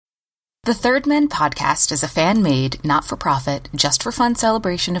The Third Men podcast is a fan-made, not-for-profit, just-for-fun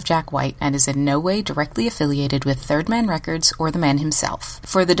celebration of Jack White and is in no way directly affiliated with Third Man Records or the man himself.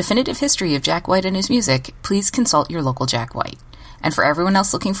 For the definitive history of Jack White and his music, please consult your local Jack White. And for everyone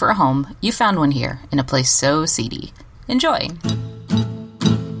else looking for a home, you found one here, in a place so seedy. Enjoy!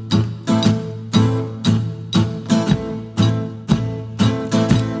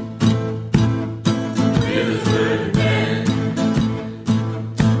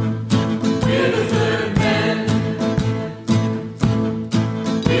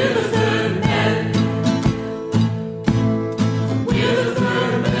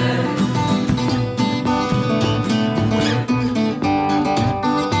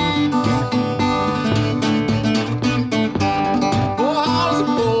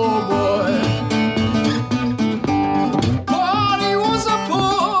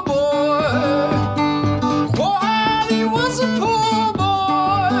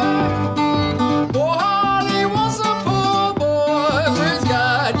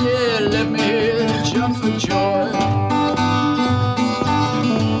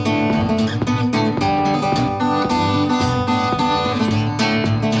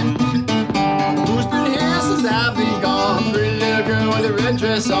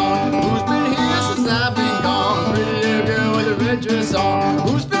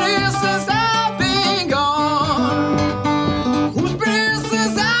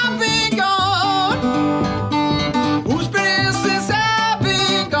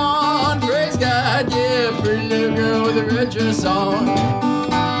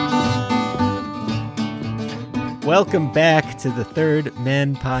 Welcome back to the Third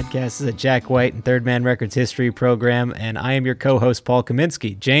Men podcast. This is a Jack White and Third Man Records history program, and I am your co-host, Paul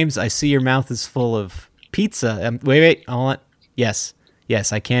Kaminsky. James, I see your mouth is full of pizza. Wait, hold on. Yes,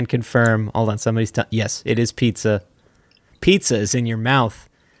 I can confirm. Hold on, yes, it is pizza. Pizza is in your mouth.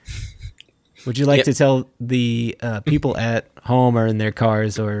 Would you like to tell the people at home or in their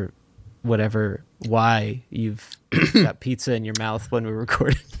cars or whatever why you've got pizza in your mouth when we're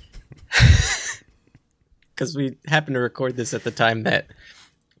recording? Because we happen to record this at the time that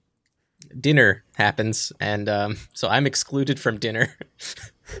dinner happens, and so I'm excluded from dinner.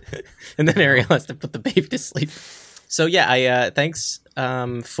 And then Ariel has to put the baby to sleep. So yeah, thanks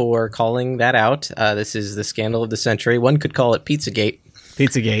for calling that out. This is the scandal of the century. One could call it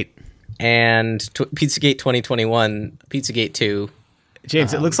Pizzagate. And Pizzagate 2021, Pizzagate 2.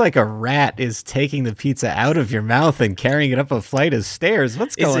 James, it looks like a rat is taking the pizza out of your mouth and carrying it up a flight of stairs.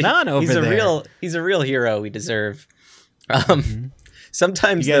 What's going on over there? He's a real hero we deserve.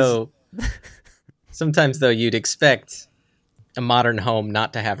 Sometimes though, you'd expect a modern home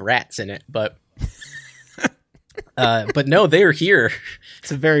not to have rats in it, but no, they're here.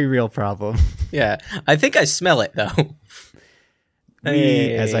 It's a very real problem. Yeah, I think I smell it though.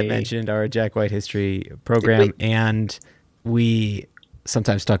 We, as I mentioned, are a Jack White history program, and we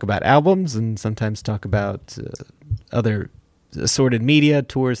sometimes talk about albums and sometimes talk about other assorted media,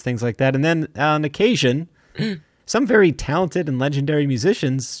 tours, things like that. And then on occasion, some very talented and legendary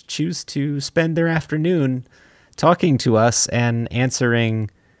musicians choose to spend their afternoon talking to us and answering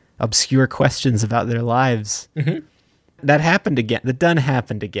obscure questions about their lives. Mm-hmm. That happened again. That done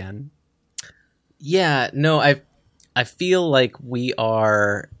happened again. Yeah, no, I feel like we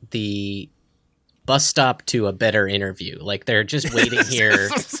are the bus stop to a better interview. Like they're just waiting here.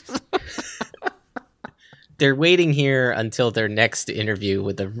 They're waiting here until their next interview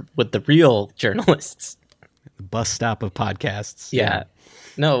with the real journalists. The bus stop of podcasts. Yeah.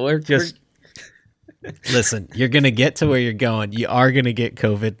 No, we're listen, you're going to get to where you're going. You are going to get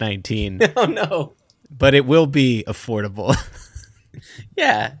COVID-19. Oh no. But it will be affordable.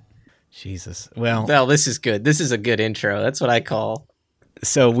 Yeah. Jesus. Well, this is good. This is a good intro. That's what I call.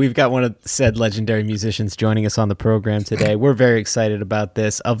 So we've got one of said legendary musicians joining us on the program today. We're very excited about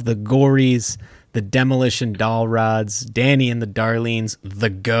this. Of the Gories, the Demolition Doll Rods, Danny and the Darlings, The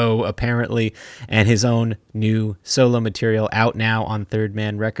Go, apparently, and his own new solo material out now on Third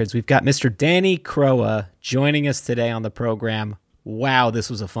Man Records. We've got Mr. Danny Crowa joining us today on the program. Wow, this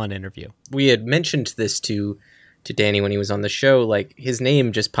was a fun interview. We had mentioned this to Danny when he was on the show. Like, his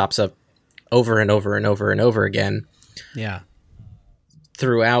name just pops up over and over and over and over again. Yeah.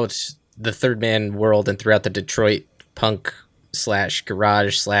 Throughout the Third Man world and throughout the Detroit punk /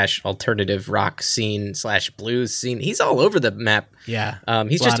 garage / alternative rock scene / blues scene. He's all over the map. Yeah.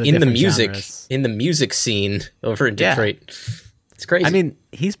 He's just in the music scene over in Detroit. Yeah. It's crazy. I mean,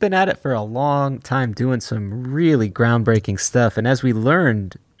 he's been at it for a long time doing some really groundbreaking stuff. And as we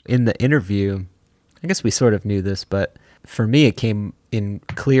learned in the interview, I guess we sort of knew this, but for me, it came in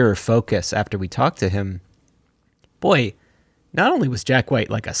clearer focus after we talked to him. Boy, not only was Jack White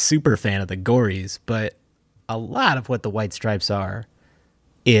like a super fan of the Gories, but a lot of what the White Stripes are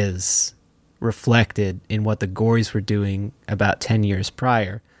is reflected in what the Gories were doing about 10 years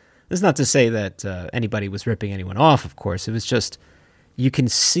prior. That's not to say that anybody was ripping anyone off, of course. It was just, you can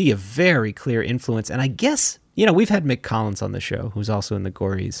see a very clear influence. And I guess, we've had Mick Collins on the show, who's also in the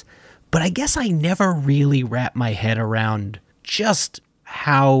Gories, but I guess I never really wrapped my head around just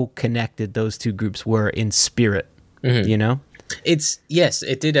how connected those two groups were in spirit, Yes,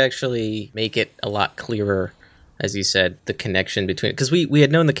 it did actually make it a lot clearer, as you said, the connection between, because we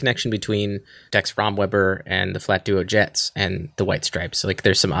had known the connection between Dex Romweber and the Flat Duo Jets and the White Stripes. Like,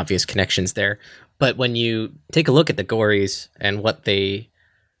 there's some obvious connections there. But when you take a look at the Gories and what they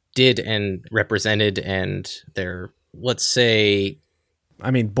did and represented and their, let's say...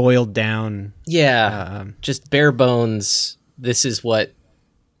 boiled down. Yeah, just bare bones, this is what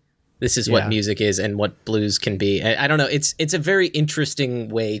music is and what blues can be. I don't know, it's a very interesting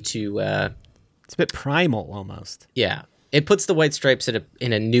way to... It's a bit primal, almost. Yeah. It puts the White Stripes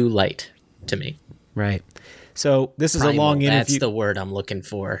in a new light to me. Right. So this is primal, a long interview. That's the word I'm looking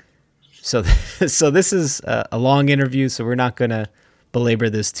for. So this is a long interview, so we're not going to belabor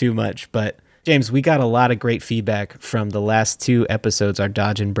this too much. But, James, we got a lot of great feedback from the last 2 episodes, our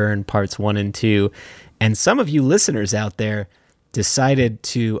Dodge and Burn parts 1 and 2. And some of you listeners out there decided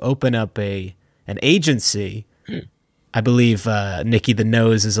to open up an agency. I believe Nicky the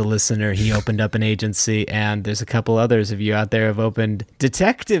Nose is a listener. He opened up an agency, and there's a couple others of you out there have opened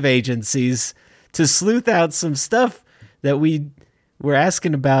detective agencies to sleuth out some stuff that we were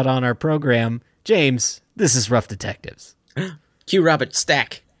asking about on our program. James, this is Rough Detectives. Cue Robert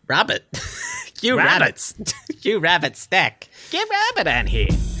Stack. Robert. Cue Rabbits. Cue Rabbit Stack. Get Rabbit on here.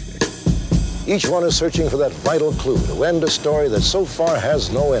 Each one is searching for that vital clue to end a story that so far has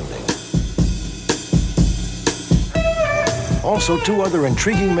no ending. Also, 2 other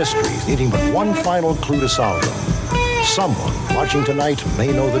intriguing mysteries needing but one final clue to solve them. Someone watching tonight may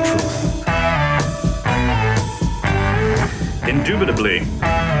know the truth. Indubitably,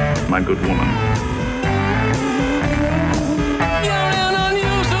 my good woman. You're an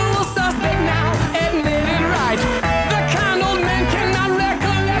unusual suspect now, admit it right. The kind old man cannot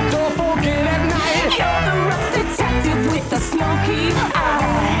recollect or forget at night. You're the rough detective with the smoky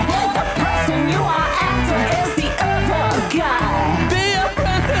eye. The person you are after is the other guy. The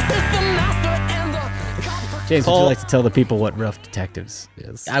apprentice is the master and the... James, would you like to tell the people what Rough Detectives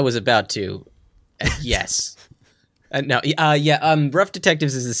is? I was about to. Yes. Rough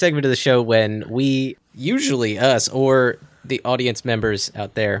Detectives is a segment of the show when we, usually us or the audience members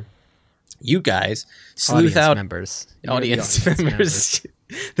out there, you guys, sleuth out... Audience members.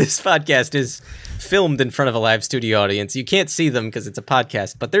 This podcast is filmed in front of a live studio audience. You can't see them because it's a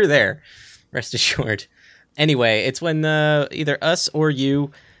podcast, but they're there, rest assured. Anyway, it's when either us or you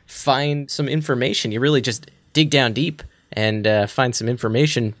find some information. You really just dig down deep and find some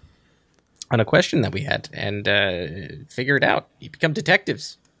information on a question that we had and figure it out. You become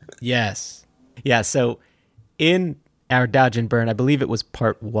detectives. Yes. Yeah, so in our Dodge and Burn, I believe it was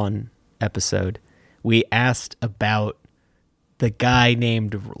part 1 episode, we asked about the guy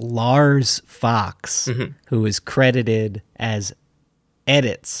named Lars Fox, who is credited as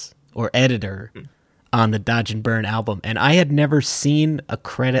edits or editor on the Dodge and Burn album. And I had never seen a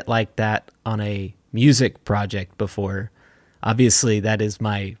credit like that on a music project before. Obviously, that is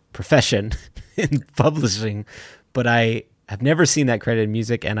my profession in publishing, but I have never seen that credit in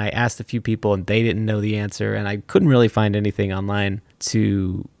music, and I asked a few people, and they didn't know the answer, and I couldn't really find anything online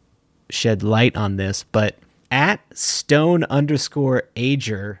to shed light on this, but at Stone_Ager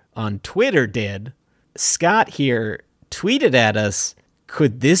on Twitter did. Scott here tweeted at us,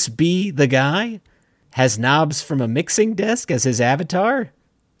 could this be the guy? Has Knobs from a Mixing Desk as his avatar?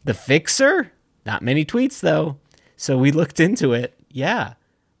 The Fixer? Not many tweets, though. So we looked into it. Yeah.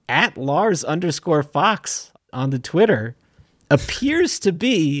 At Lars_Fox on the Twitter appears to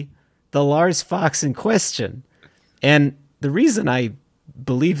be the Lars Fox in question. And the reason I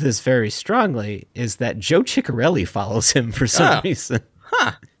believe this very strongly is that Joe Ciccarelli follows him for some reason.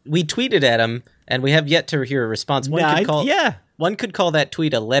 We tweeted at him, and we have yet to hear a response. One could call that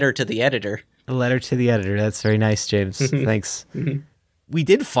tweet a letter to the editor. A letter to the editor. That's very nice, James. Thanks. We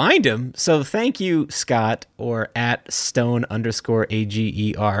did find him, so thank you, Scott, or at Stone_Ager,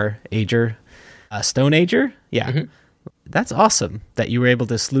 Ager. Stone Ager? Yeah. That's awesome that you were able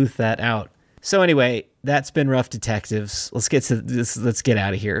to sleuth that out. So anyway, that's been Rough Detectives. Let's get to this. Let's get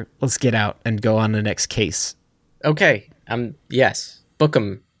out of here. Let's get out and go on the next case. Okay. Yes. Book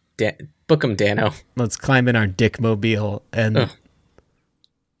 'em, Dano. Let's climb in our Dickmobile and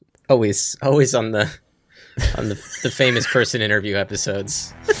always on the on the famous person interview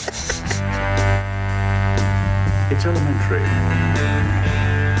episodes. It's elementary.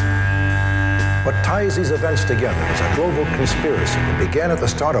 What ties these events together is a global conspiracy that began at the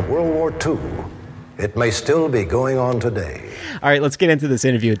start of World War II. It may still be going on today. All right, let's get into this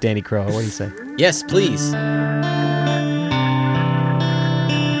interview with Danny Crowe. What do you say? Yes, please.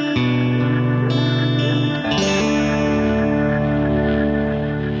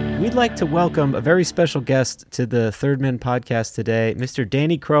 We'd like to welcome a very special guest to the Third Men podcast today, Mr.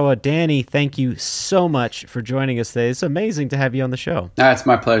 Danny Crowe. Danny, thank you so much for joining us today. It's amazing to have you on the show. It's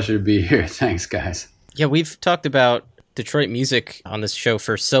my pleasure to be here. Thanks, guys. Yeah, we've talked about Detroit music on this show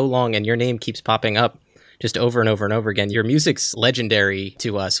for so long, and your name keeps popping up just over and over and over again. Your music's legendary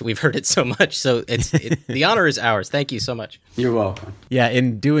to us. We've heard it so much, so the honor is ours. Thank you so much. You're welcome. Yeah,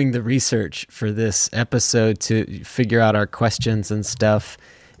 in doing the research for this episode to figure out our questions and stuff,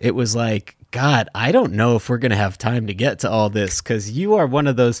 it was like, God, I don't know if we're going to have time to get to all this, because you are one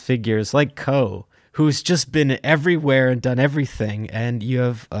of those figures like Coe, who's just been everywhere and done everything, and you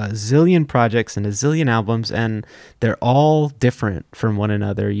have a zillion projects and a zillion albums, and they're all different from one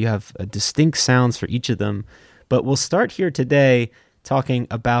another. You have distinct sounds for each of them, but we'll start here today talking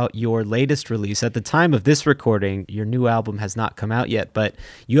about your latest release. At the time of this recording, your new album has not come out yet, but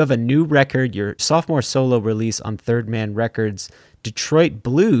you have a new record, your sophomore solo release on Third Man Records, Detroit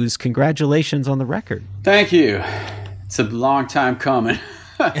Blues. Congratulations on the record. Thank you. It's a long time coming.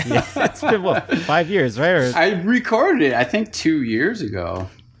 Yeah, it's been, 5 years, right? Or... I recorded it, I think, 2 years ago.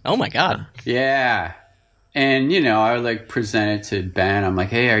 Oh, my God. Yeah. And, I would, present it to Ben. I'm like,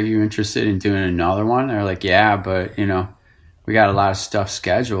 hey, are you interested in doing another one? They're like, yeah, but, we got a lot of stuff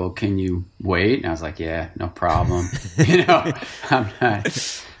scheduled. Can you wait? And I was like, yeah, no problem. I'm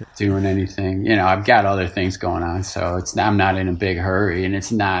not doing anything. I've got other things going on, so I'm not in a big hurry, and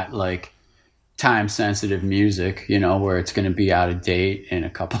it's not like time-sensitive music, where it's going to be out of date in a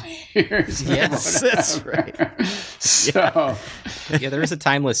couple of years. Yes, that's right. So, yeah, there is a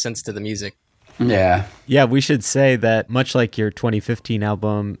timeless sense to the music. Yeah. Yeah, we should say that much like your 2015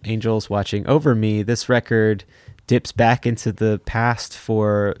 album, Angels Watching Over Me, this record dips back into the past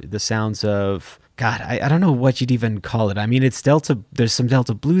for the sounds of, God, I don't know what you'd even call it. I mean, it's Delta, there's some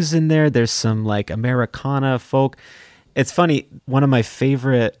Delta blues in there. There's some Americana folk. It's funny, one of my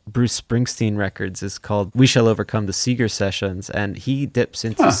favorite Bruce Springsteen records is called We Shall Overcome the Seeger Sessions, and he dips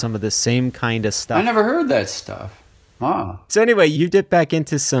into some of the same kind of stuff. I never heard that stuff. Wow. So anyway, you dip back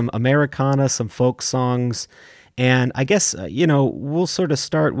into some Americana, some folk songs, and I guess, we'll sort of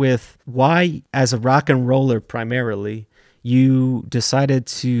start with why, as a rock and roller primarily, you decided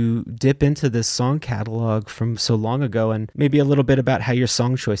to dip into this song catalog from so long ago, and maybe a little bit about how your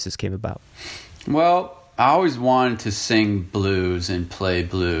song choices came about. Well, I always wanted to sing blues and play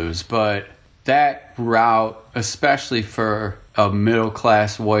blues, but that route, especially for a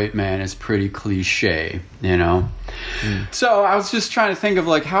middle-class white man, is pretty cliche, So I was just trying to think of,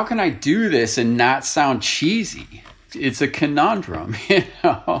 how can I do this and not sound cheesy? It's a conundrum,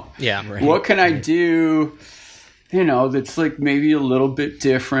 Yeah, right. What can I do, that's maybe a little bit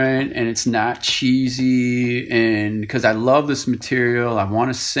different and it's not cheesy, and because I love this material, I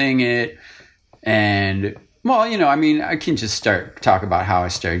want to sing it. And, well, I can just talk about how I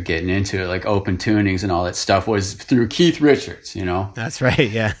started getting into it, open tunings and all that stuff was through Keith Richards, That's right,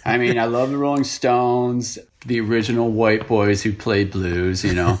 yeah. I love the Rolling Stones, the original white boys who played blues,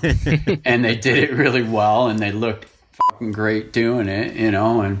 and they did it really well, and they looked fucking great doing it,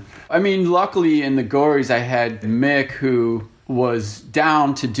 and, luckily in the Gories I had Mick, who was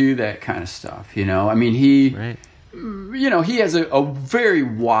down to do that kind of stuff, he... Right. He has a very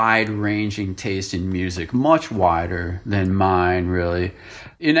wide-ranging taste in music, much wider than mine, really.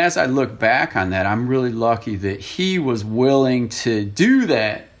 And as I look back on that, I'm really lucky that he was willing to do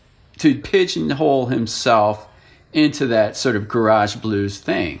that, to pigeonhole himself into that sort of garage blues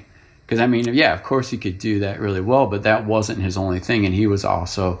thing. Because, of course he could do that really well, but that wasn't his only thing. And he was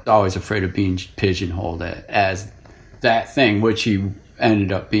also always afraid of being pigeonholed as that thing, which he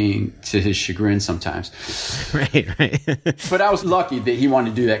ended up being to his chagrin sometimes. Right. But I was lucky that he wanted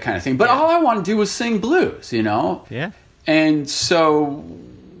to do that kind of thing. But all I wanted to do was sing blues, Yeah. And so,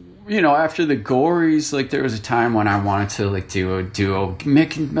 after the Gories, there was a time when I wanted to, do a duo.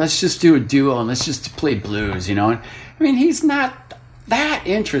 Mick, let's just do a duo and let's just play blues, And, he's not that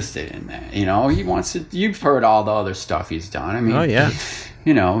interested in that. You know, he wants to. You've heard all the other stuff he's done. I mean, Oh, yeah.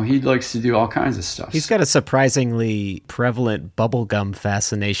 You know, he likes to do all kinds of stuff. He's got a surprisingly prevalent bubblegum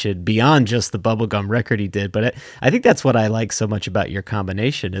fascination beyond just the bubblegum record he did. But I think that's what I like so much about your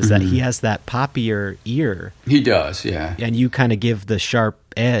combination is that he has that poppier ear. He does, yeah. And you kind of give the sharp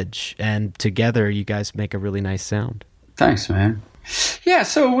edge. And together, you guys make a really nice sound. Thanks, man. Yeah,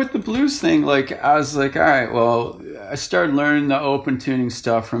 so with the blues thing, like, I was like, all right, well, I started learning the open tuning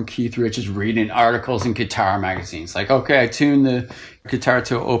stuff from Keith Richards, reading articles in guitar magazines. Like, okay, I tuned the guitar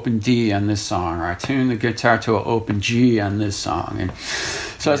to an open D on this song, or I tuned the guitar to an open G on this song. And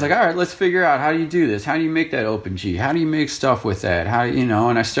so I was like, all right, let's figure out, how do you do this? How do you make that open G? How do you make stuff with that? How, you know,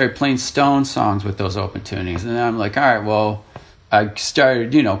 and I started playing Stone songs with those open tunings. And then I'm like, all right, well, I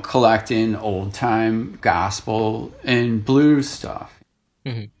started, you know, collecting old-time gospel and blues stuff.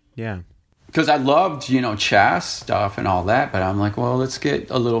 Mm-hmm. Yeah. Because I loved, you know, Chas stuff and all that, but I'm like, well, let's get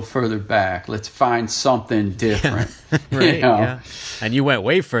a little further back. Let's find something different. Right, you know? yeah. And you went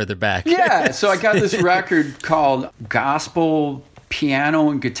way further back. Yeah, so I got this record called Gospel Piano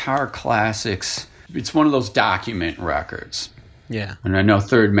and Guitar Classics. It's one of those document records. Yeah. And I know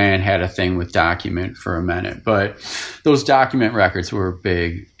Third Man had a thing with document for a minute, but those document records were a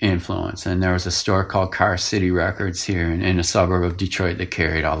big influence. And there was a store called Car City Records here in a suburb of Detroit that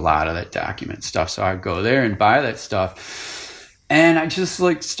carried a lot of that document stuff. So I'd go there and buy that stuff. And I just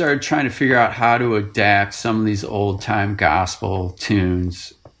like started trying to figure out how to adapt some of these old time gospel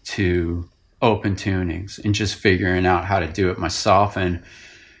tunes to open tunings and just figuring out how to do it myself. And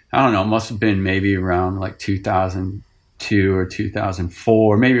I don't know, it must have been maybe around like 2002 or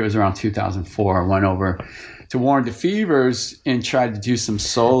 2004, maybe it was around 2004. I went over to Warren DeFevers and tried to do some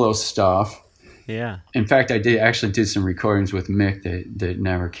solo stuff. Yeah. In fact, I actually did some recordings with Mick that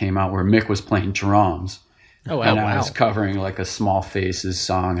never came out, where Mick was playing drums. Oh, wow. And I was covering like a Small Faces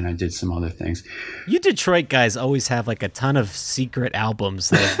song, and I did some other things. You Detroit guys always have like a ton of secret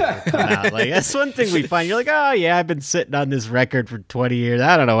albums that come out. Like that's one thing we find. You're like, oh yeah, I've been sitting on this record for 20 years.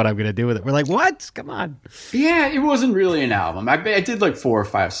 I don't know what I'm gonna do with it. We're like, what? Come on. Yeah, it wasn't really an album. I did like 4 or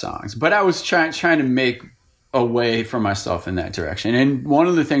 5 songs, but I was trying to make a way for myself in that direction. And one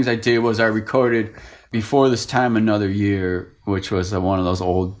of the things I did was I recorded Before This Time Another Year, which was one of those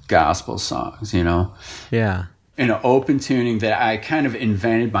old gospel songs, you know? Yeah. In an open tuning that I kind of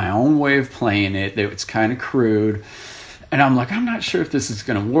invented my own way of playing it. That it's kind of crude. And I'm like, I'm not sure if this is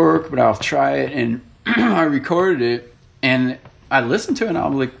going to work, but I'll try it. And I recorded it, and I listened to it, and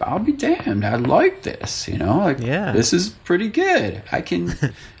I'm like, I'll be damned. I like this, you know? Like, yeah. This is pretty good. I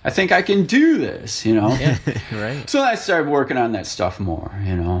think I can do this, you know? Yeah, right. So I started working on that stuff more,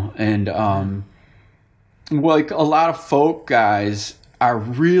 you know? And, like a lot of folk guys are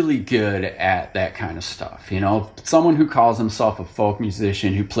really good at that kind of stuff. You know, someone who calls himself a folk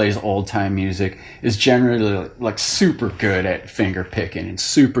musician who plays old time music is generally like super good at finger picking and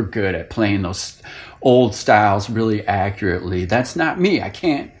super good at playing those old styles really accurately. That's not me. I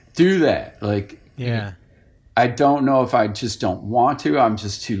can't do that. Like, yeah. I don't know if I just don't want to. I'm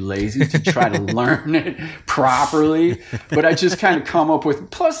just too lazy to try to learn it properly. But I just kind of come up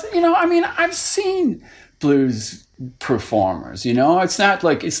with, plus, you know, I mean, I've seen blues performers, you know, it's not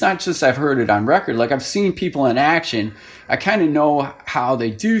just I've heard it on record. Like I've seen people in action. I kind of know how they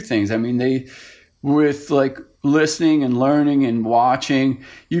do things. I mean, with like listening and learning and watching,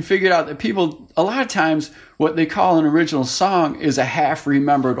 you figured out that people, a lot of times, what they call an original song is a half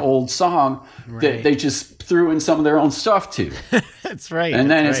remembered old song that they just threw in some of their own stuff to. That's right.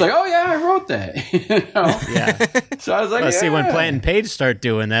 And then it's like, oh yeah, I wrote that. You know? Yeah. So I was like, see, when Plant and Page start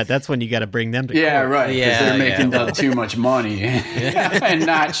doing that, that's when you got to bring them to yeah, court. right. Because they're making too much money and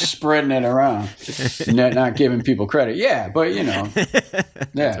not spreading it around, not giving people credit. Yeah, but you know,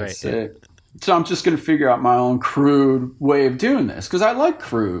 that's right. So I'm just going to figure out my own crude way of doing this because I like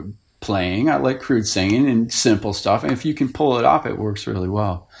crude playing, I like crude singing and simple stuff. And if you can pull it off, it works really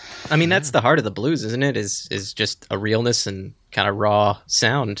well. I mean, that's the heart of the blues, isn't it? Is just a realness and kind of raw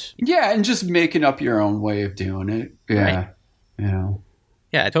sound. Yeah, and just making up your own way of doing it. Yeah, right. You know.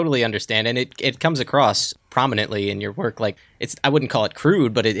 Yeah, I totally understand, and it comes across prominently in your work. Like I wouldn't call it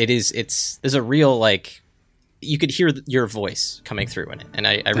crude, but there's a real like you could hear your voice coming through in it, and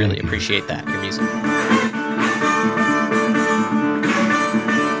I really appreciate that in your music.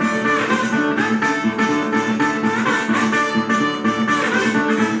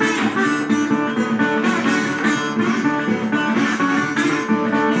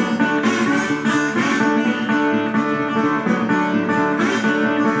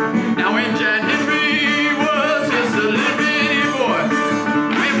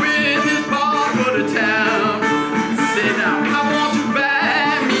 Town. Say now, I want you back.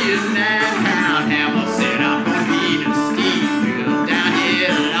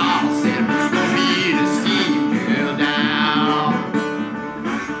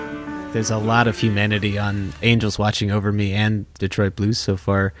 there's a lot of humanity on Angels Watching Over Me and Detroit Blues so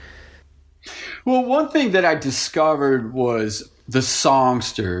far. Well, one thing that I discovered was the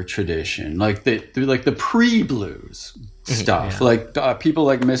songster tradition, like the pre-blues stuff. Yeah. Like people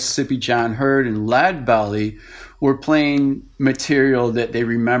like Mississippi John Hurt and Leadbelly were playing material that they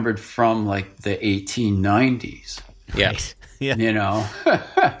remembered from like the 1890s. Yeah. Right. Yeah. You know,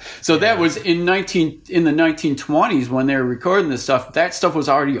 so that was in the 1920s when they were recording this stuff. That stuff was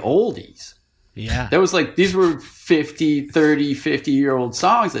already oldies. Yeah. That was like, these were 50-year-old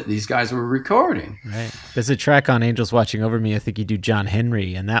songs that these guys were recording. Right. There's a track on Angels Watching Over Me. I think you do John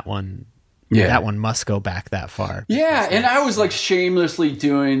Henry, and that one must go back that far. Yeah, and I was like shamelessly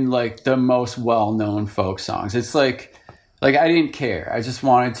doing like the most well-known folk songs. It's like I didn't care. I just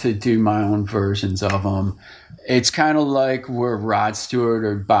wanted to do my own versions of them. It's kind of like where Rod Stewart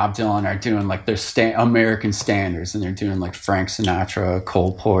or Bob Dylan are doing like their American standards, and they're doing like Frank Sinatra,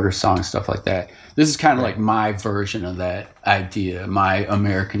 Cole Porter songs, stuff like that. This is kind of like my version of that idea, my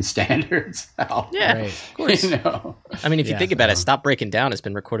American standards. Yeah, Right. of course. You know? I mean, if you think about it, Stop Breaking Down has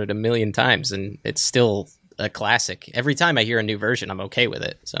been recorded 1 million times, and it's still a classic. Every time I hear a new version, I'm okay with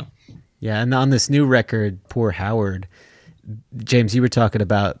it. So, Yeah, and on this new record, Poor Howard, James, you were talking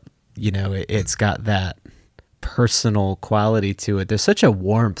about, it's got that personal quality to it. There's such a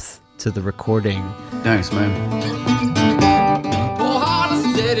warmth to the recording. Thanks, man. Poor heart is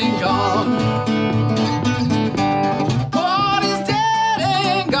dead and gone. Poor heart is dead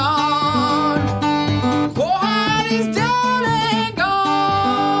and gone. Poor heart is dead and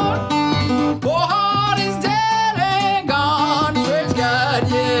gone. Poor heart is dead and gone. Praise God,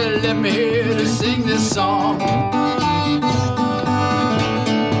 yeah, let me hear to sing this song.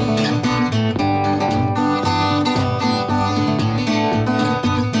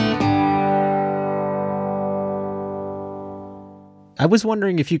 I was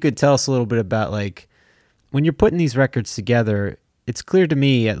wondering if you could tell us a little bit about, like, when you're putting these records together, it's clear to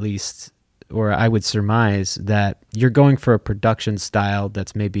me, at least, or I would surmise, that you're going for a production style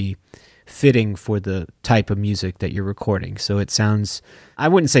that's maybe fitting for the type of music that you're recording. So it sounds, I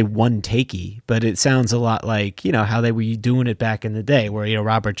wouldn't say one-takey, but it sounds a lot like, how they were doing it back in the day, where,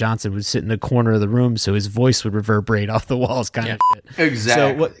 Robert Johnson would sit in the corner of the room so his voice would reverberate off the walls kind of shit.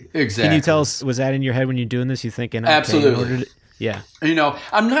 Exactly. So can you tell us, was that in your head when you're doing this? You thinking, okay, Absolutely. Yeah.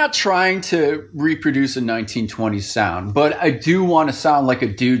 I'm not trying to reproduce a 1920s sound, but I do want to sound like a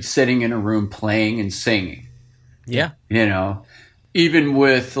dude sitting in a room playing and singing. yeah. Even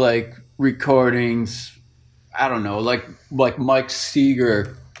with like recordings, I don't know, like Mike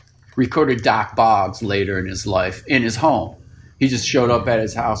Seeger recorded Doc Boggs later in his life in his home. He just showed up at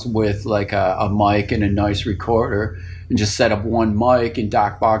his house with like a mic and a nice recorder and just set up one mic, and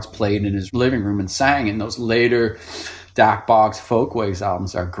Doc Boggs played in his living room and sang. And those later Doc Boggs Folkways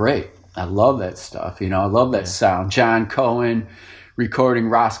albums are great. I love that stuff. I love that sound. John Cohen recording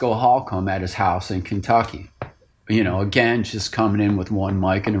Roscoe Holcomb at his house in Kentucky. Again, just coming in with one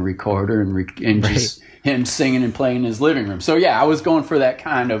mic and a recorder and just him singing and playing in his living room. So yeah, I was going for that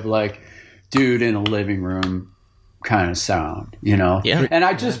kind of like dude in a living room kind of sound, Yeah. And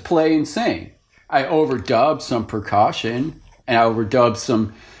I just play and sing. I overdubbed some percussion, and I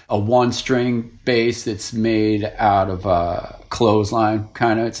overdubbed a one-string bass that's made out of a clothesline,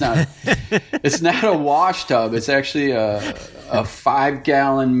 kind of. It's not a wash tub. It's actually a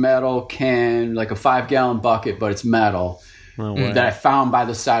 5-gallon metal can, like a 5-gallon bucket, but it's metal that I found by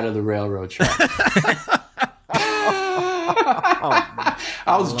the side of the railroad track.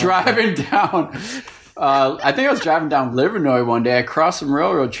 I was driving down. I think I was driving down Livernois one day. I crossed some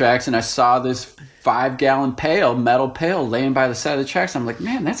railroad tracks and I saw this 5-gallon metal pail laying by the side of the tracks. I'm like,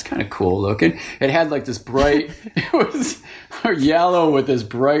 man, that's kind of cool looking. It had like this bright, it was yellow with this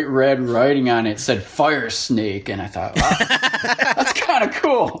bright red writing on it. It said Fire Snake. And I thought, wow, that's kind of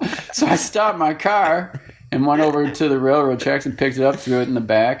cool. So I stopped my car and went over to the railroad tracks and picked it up, threw it in the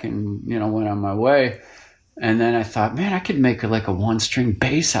back, and, went on my way. And then I thought, man, I could make like a one-string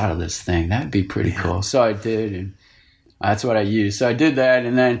bass out of this thing. That'd be pretty cool. So I did, and that's what I used. So I did that,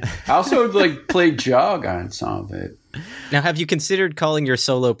 and then I also played jug on some of it. Now, have you considered calling your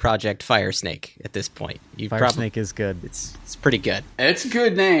solo project Fire Snake at this point? Snake is good. It's pretty good. It's a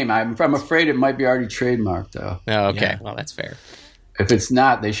good name. I'm afraid it might be already trademarked, though. Oh, okay. Yeah. Well, that's fair. If it's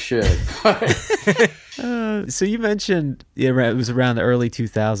not, they should. So you mentioned it was around the early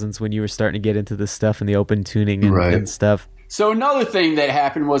 2000s when you were starting to get into this stuff and the open tuning and stuff. So another thing that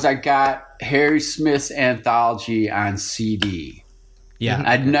happened was I got Harry Smith's anthology on CD. Yeah.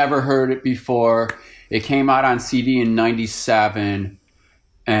 I'd never heard it before. It came out on CD in 97.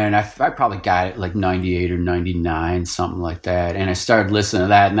 And I probably got it like 98 or 99, something like that. And I started listening to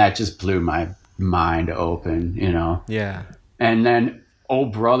that, and that just blew my mind open, you know? Yeah. And then Oh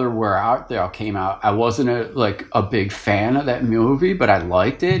Brother, Where Art Thou came out. I wasn't a big fan of that movie, but I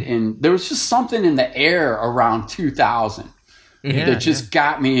liked it. And there was just something in the air around 2000 that just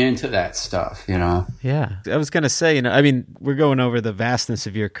got me into that stuff, you know? Yeah. I was going to say, you know, I mean, we're going over the vastness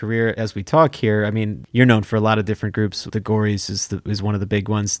of your career as we talk here. I mean, you're known for a lot of different groups. The Gories is one of the big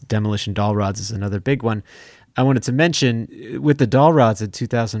ones. Demolition Doll Rods is another big one. I wanted to mention, with the Doll Rods in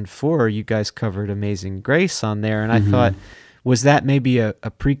 2004, you guys covered Amazing Grace on there. And I thought, was that maybe a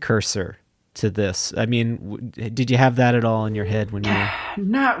precursor to this? I mean, did you have that at all in your head when you were...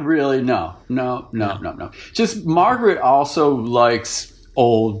 Not really, no. Just Margaret also likes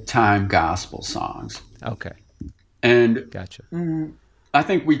old-time gospel songs. Okay. And Gotcha. I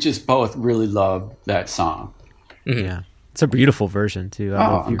think we just both really love that song. Yeah. It's a beautiful version, too.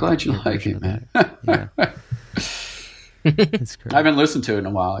 I'm glad you like it, man. Yeah. It's great. I haven't listened to it in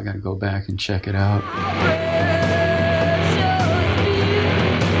a while. I got to go back and check it out.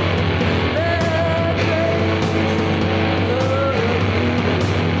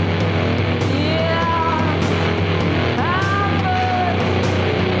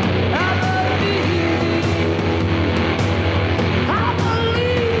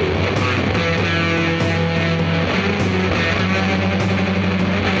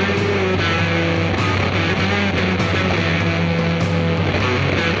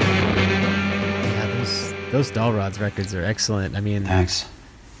 Those Doll Rods records are excellent. I mean, Thanks.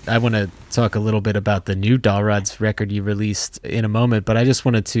 I want to talk a little bit about the new Doll Rods record you released in a moment, but I just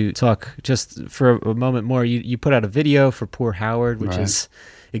wanted to talk just for a moment more. You put out a video for Poor Howard, which is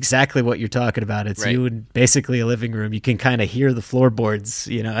exactly what you're talking about. It's you in basically a living room. You can kind of hear the floorboards,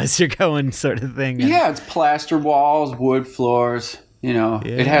 you know, as you're going, sort of thing. Yeah, it's plaster walls, wood floors. You know,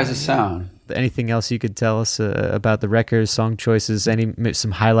 it has a sound. Anything else you could tell us about the record, song choices,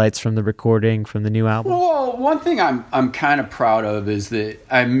 some highlights from the recording, from the new album? Well, one thing I'm kind of proud of is that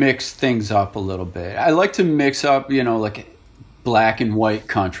I mix things up a little bit. I like to mix up, you know, like black and white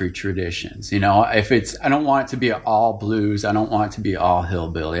country traditions. You know, I don't want it to be all blues. I don't want it to be all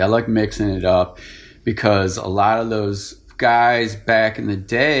hillbilly. I like mixing it up because a lot of those guys back in the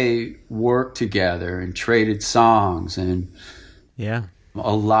day worked together and traded songs, and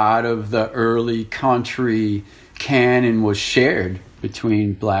a lot of the early country canon was shared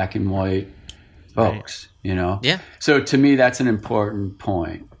between black and white folks, you know? Yeah. So to me, that's an important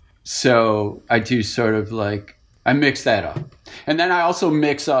point. So I do sort of like, I mix that up. And then I also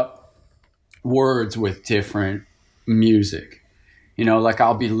mix up words with different music. You know, like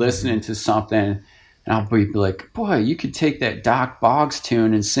I'll be listening to something and I'll be like, boy, you could take that Doc Boggs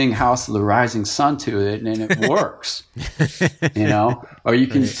tune and sing House of the Rising Sun to it, and it works. You know? Or you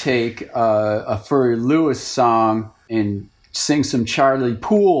can take a Furry Lewis song and sing some Charlie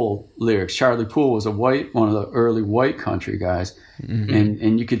Poole lyrics. Charlie Poole was one of the early white country guys.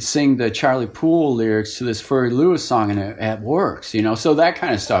 And you could sing the Charlie Poole lyrics to this Furry Lewis song, and it works, you know? So that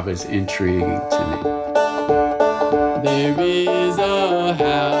kind of stuff is intriguing to me. There is a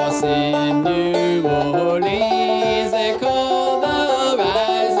house in New Orleans they call the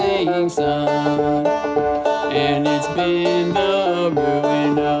Rising Sun, and it's been the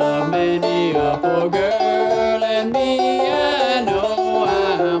ruin of many a poor girl, and me, I know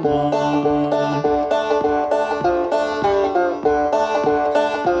I'm one.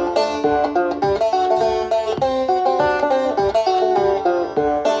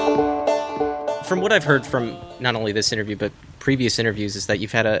 From what I've heard from not only this interview but previous interviews is that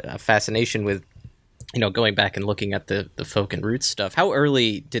you've had a fascination with, you know, going back and looking at the folk and roots stuff. How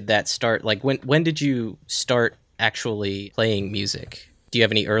early did that start? Like when did you start actually playing music? Do you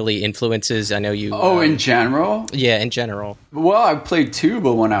have any early influences? I know you... in general? Yeah, in general. Well, I played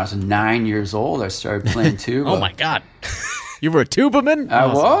tuba when I was 9 years old. I started playing tuba. Oh my God. You were a tubaman? I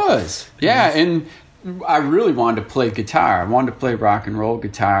was. Yeah, and I really wanted to play guitar. I wanted to play rock and roll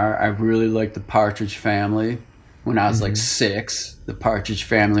guitar. I really liked the Partridge Family. When I was like 6, the Partridge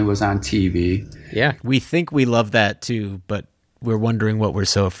Family was on TV. Yeah. We think we love that too, but we're wondering what we're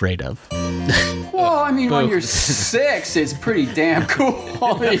so afraid of. Well, I mean, when you're 6, it's pretty damn cool.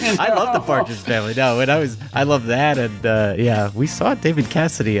 You know? I love the Partridge Family. No, I love that, and we saw David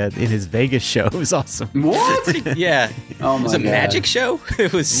Cassidy in his Vegas show. It was awesome. What? Yeah. Oh my it was a God. magic show.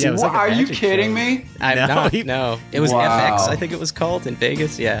 It was. Yeah, it was like a Are you magic kidding show. me? No. It was Wow. FX. I think it was called in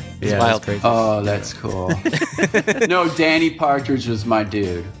Vegas. Yeah. It was Yeah, wild. crazy. Oh, that's cool. No, Danny Partridge was my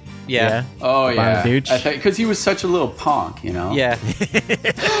dude. Yeah. Oh yeah, Bonaduce? because he was such a little punk, you know. Yeah.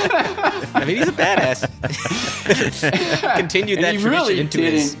 I mean, he's a badass. Continued And that he tradition really into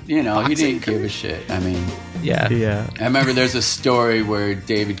didn't, his he boxing didn't career. give a shit. I mean, Yeah. Yeah. I remember there's a story where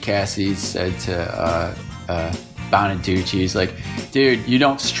David Cassidy said to Bonaduce, he's like, dude, you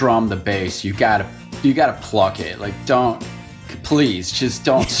don't strum the bass. You gotta pluck it. Like, please, just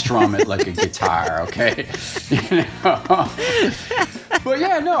don't strum it like a guitar, okay? You know? But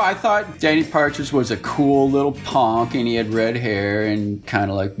yeah, no, I thought Danny Partridge was a cool little punk, and he had red hair, and kind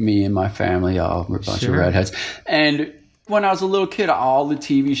of like me and my family, all were a bunch of redheads. And when I was a little kid, all the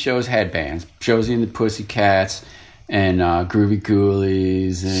TV shows had bands. Josie and the Pussycats, and Groovy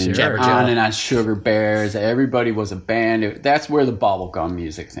Ghoulies, and Sure. on and on, Sugar Bears. Everybody was a band. That's where the bubblegum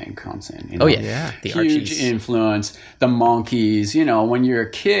music thing comes in. You know? Oh, yeah. The Huge Archies. influence. The Monkees. You know, when you're a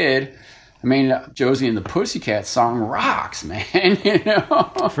kid, I mean, Josie and the Pussycats song rocks, man. You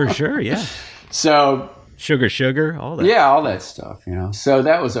know? For sure, yeah. So, Sugar, all that. yeah, all that stuff, you know. So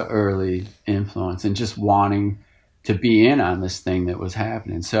that was an early influence, and just wanting to be in on this thing that was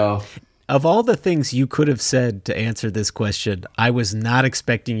happening. So, Of all the things you could have said to answer this question, I was not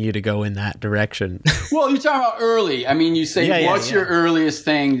expecting you to go in that direction. well, you're talking about early. I mean, you say, Yeah, what's yeah. your earliest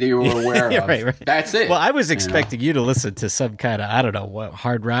thing that you were aware of? Right. That's it. Well, I was you know? expecting you to listen to some kind of, I don't know, what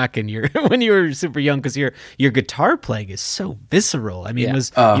hard rock and when you were super young, because your guitar playing is so visceral. I mean,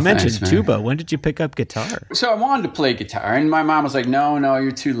 Yeah. you mentioned thanks, man. tuba. When did you pick up guitar? So I wanted to play guitar, and my mom was like, no,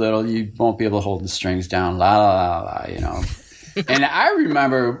 you're too little. You won't be able to hold the strings down, la, la, la, la, you know. And I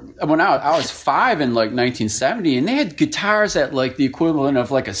remember when I was 5 in like 1970, and they had guitars at like the equivalent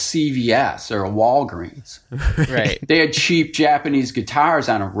of like a CVS or a Walgreens. Right. They had cheap Japanese guitars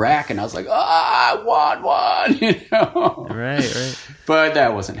on a rack, and I was like, I want one, you know. Right. But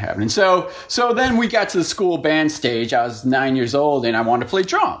that wasn't happening. So then we got to the school band stage. I was 9 years old, and I wanted to play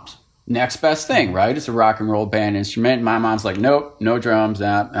drums. Next best thing, right? It's a rock and roll band instrument. My mom's like, nope, no drums. And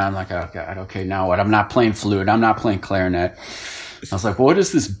I'm like, oh, God, okay, now what? I'm not playing flute. I'm not playing clarinet. I was like, what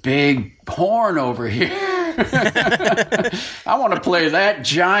is this big horn over here? I want to play that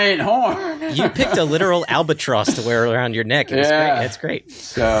giant horn. You picked a literal albatross to wear around your neck. It was Yeah. great. That's great.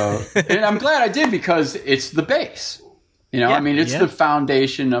 So, and I'm glad I did, because it's the bass. You know, Yeah, I mean, it's yeah. the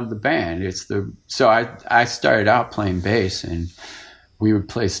foundation of the band. So I started out playing bass, and we would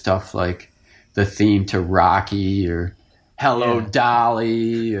play stuff like the theme to Rocky or Hello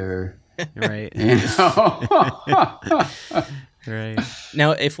Dolly or, Right. you know. Right.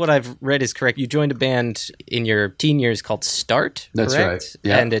 Now, if what I've read is correct, you joined a band in your teen years called Start, That's correct? right,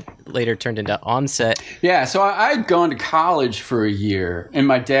 yeah. And it later turned into Onset. Yeah, so I'd gone to college for a year, and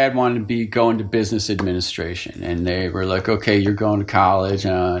my dad wanted to be going to business administration, and they were like, okay, you're going to college.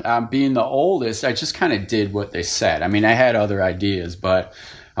 I'm being the oldest, I just kind of did what they said. I mean, I had other ideas, but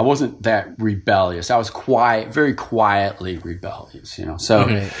I wasn't that rebellious. I was very quietly rebellious, you know.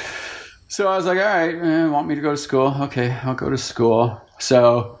 So I was like, all right, want me to go to school? Okay, I'll go to school.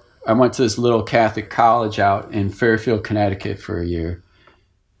 So I went to this little Catholic college out in Fairfield, Connecticut for a year.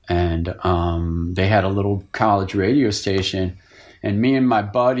 And they had a little college radio station. And me and my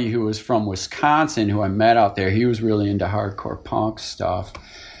buddy, who was from Wisconsin, who I met out there, he was really into hardcore punk stuff.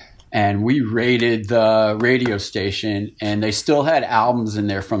 And we raided the radio station, and they still had albums in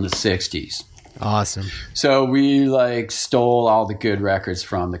there from the 60s. Awesome. So we like stole all the good records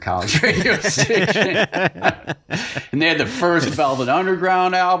from the college radio station. And they had the first Velvet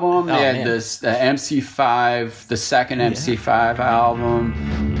Underground album. They had man. this MC5, the second MC5 album.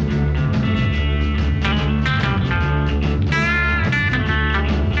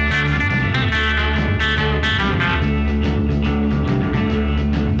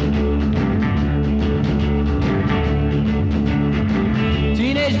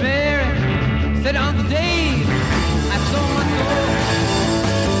 Teenage Mary said, Uncle Dave, I sold my soul.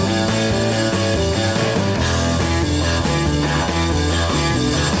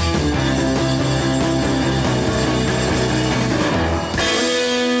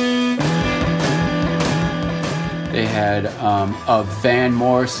 They had a Van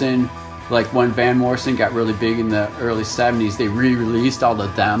Morrison, like when Van Morrison got really big in the early 70s, they re-released all the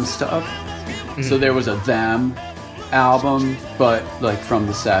Them stuff. So there was a Them album, but like from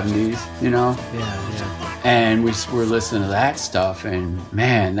the 70s, you know? Yeah. And we just were listening to that stuff, and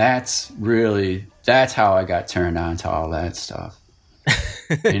man, that's how I got turned on to all that stuff.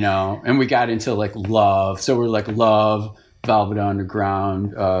 You know, and we got into like Love. So we're like Love, Velvet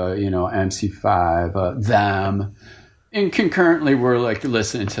Underground, MC5, Them. And concurrently we're like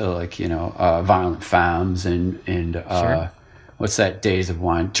listening to like, Violent Femmes and Sure. what's that, Days of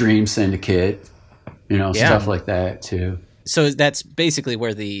Wine, Dream Syndicate, stuff like that too. So that's basically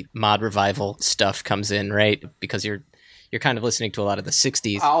where the mod revival stuff comes in, right? Because you're kind of listening to a lot of the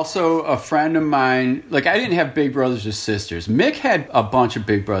 60s. Also, a friend of mine, like I didn't have big brothers or sisters. Mick had a bunch of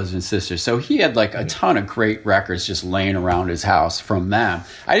big brothers and sisters, so he had like a ton of great records just laying around his house from them.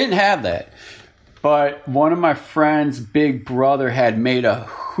 I didn't have that. But one of my friend's big brother had made a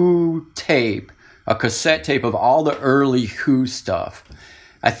Who tape, a cassette tape of all the early Who stuff.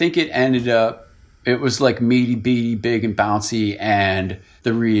 I think it was like Meaty Beaty, Big and Bouncy, and the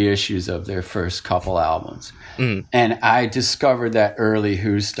reissues of their first couple albums. And I discovered that early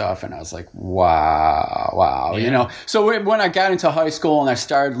Who stuff, and I was like, wow, you know. So when I got into high school and I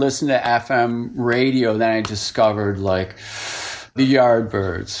started listening to FM radio, then I discovered like the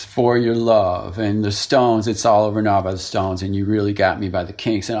Yardbirds, For Your Love, and the Stones, It's All Over Now by the Stones, and You Really Got Me by the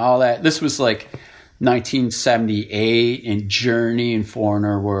Kinks, and all that. This was like 1978, and Journey and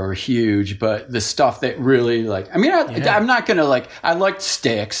Foreigner were huge, but the stuff that really I'm not gonna I liked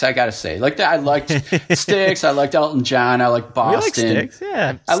Styx, I gotta say, I liked Styx, I liked Elton John, I liked Boston. We like Styx,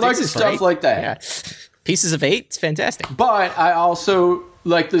 yeah. I liked Styx stuff great. like that. Yeah. Pieces of Eight, it's fantastic. But I also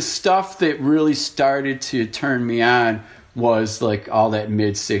like the stuff that really started to turn me on was like all that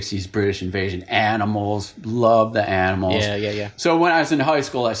mid-60s British Invasion, Animals, love the Animals. Yeah. So when I was in high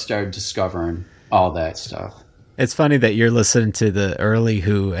school, I started discovering all that stuff. It's funny that you're listening to the early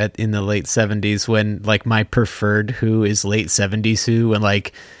Who in the late 70s when like my preferred Who is late 70s Who, when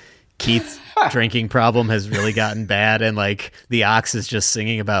like Keith's drinking problem has really gotten bad and like the Ox is just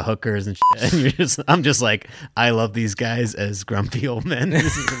singing about hookers and shit. And I'm just like, I love these guys as grumpy old men.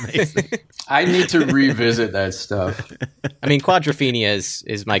 This is amazing. I need to revisit that stuff. I mean, Quadrophenia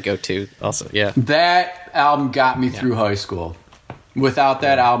is my go-to also, yeah. That album got me through high school. Without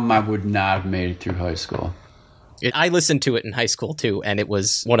that album, I would not have made it through high school. I listened to it in high school too, and it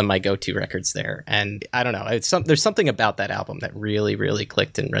was one of my go-to records there. And I don't know, there's something about that album that really, really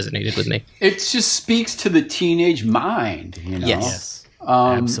clicked and resonated with me. It just speaks to the teenage mind, you know? Yes.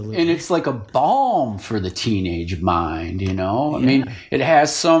 Absolutely. And it's like a balm for the teenage mind, you know? I mean, it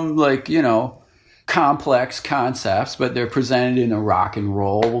has some complex concepts, but they're presented in a rock and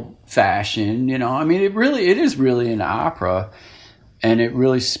roll fashion, you know? I mean, it is really an opera. And it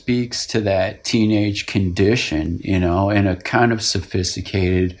really speaks to that teenage condition, you know, in a kind of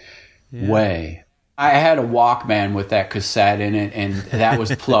sophisticated way. I had a Walkman with that cassette in it, and that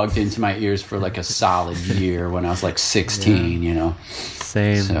was plugged into my ears for like a solid year when I was like 16, you know.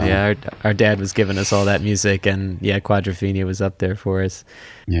 Same. So, yeah, our dad was giving us all that music, and yeah, Quadrophenia was up there for us.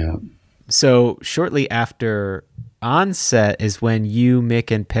 Yeah. So shortly after Onset is when you,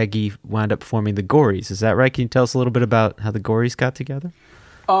 Mick, and Peggy wound up forming the Gories. Is that right? Can you tell us a little bit about how the Gories got together?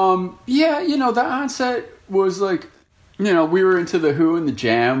 Yeah, you know, the Onset was like, you know, we were into the Who and the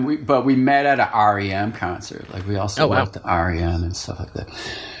Jam, but we met at an REM concert. Like, we also liked the REM and stuff like that.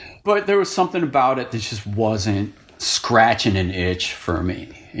 But there was something about it that just wasn't scratching an itch for me,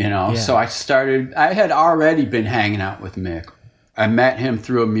 you know? So I had already been hanging out with Mick. I met him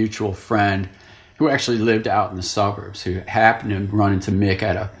through a mutual friend who actually lived out in the suburbs, who happened to run into Mick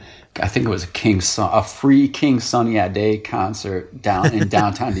at I think it was a free King Sunny Ade concert in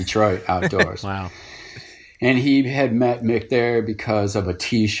downtown Detroit outdoors. Wow. And he had met Mick there because of a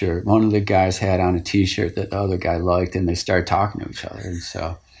T-shirt. One of the guys had on a T-shirt that the other guy liked, and they started talking to each other. And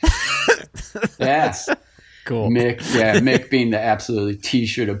so, yeah. Cool. Mick being the absolutely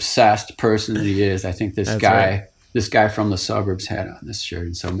T-shirt obsessed person that he is, I think this guy from the suburbs had on this shirt,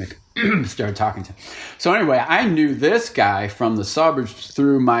 and so Mick started talking to him. So anyway, I knew this guy from the suburbs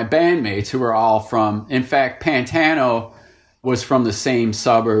through my bandmates who were all from, in fact, Pantano was from the same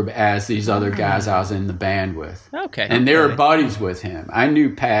suburb as these other guys I was in the band with. Okay. And they were buddies with him. I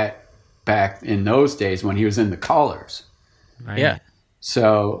knew Pat back in those days when he was in the Colors. Right. Yeah.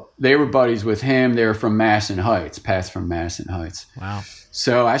 So they were buddies with him. They were from Madison Heights, Pat's from Madison Heights. Wow.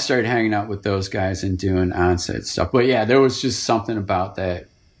 So I started hanging out with those guys and doing Onset stuff. But yeah, there was just something about that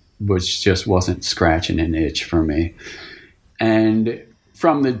which just wasn't scratching an itch for me. And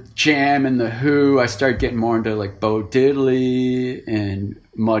from the Jam and the Who, I started getting more into like Bo Diddley and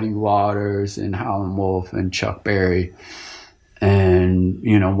Muddy Waters and Howlin' Wolf and Chuck Berry, and,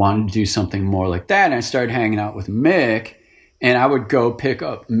 you know, wanted to do something more like that. And I started hanging out with Mick, and I would go pick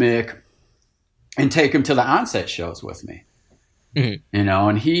up Mick and take him to the Onset shows with me. Mm-hmm. You know,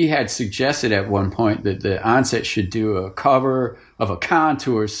 and he had suggested at one point that the Onset should do a cover of a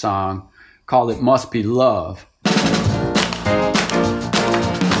Contours song called It Must Be Love.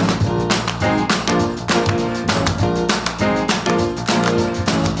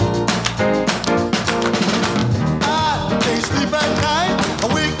 Sleep at night, I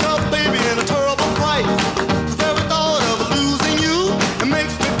wake up, baby, in a terrible fright. With every thought of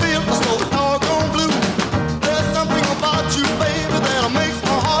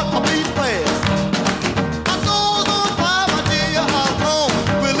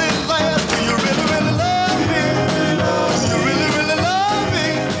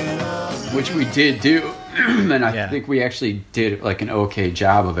which we did do. And I think we actually did like an okay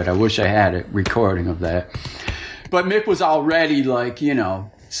job of it. I wish I had a recording of that. But Mick was already like, you know,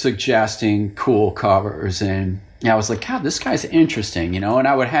 suggesting cool covers. And I was like, God, this guy's interesting, you know. And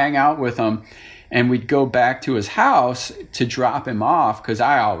I would hang out with him. And we'd go back to his house to drop him off because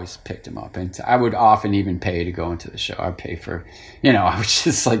I always picked him up. And I would often even pay to go into the show. I'd pay for, you know, I was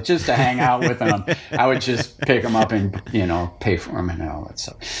just like, just to hang out with him. I would just pick him up and, you know, pay for him and all that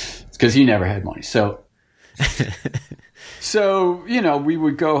stuff. Because he never had money. So, you know, we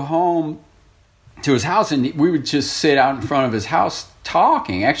would go home to his house and we would just sit out in front of his house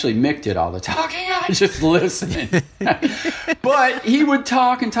talking. Actually, Mick did all the talking. I was just listening. But he would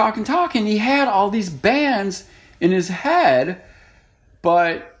talk and talk and talk, and he had all these bands in his head,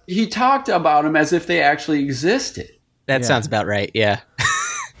 but he talked about them as if they actually existed. That sounds about right, yeah.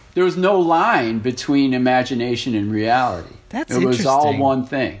 There was no line between imagination and reality. That's It was all one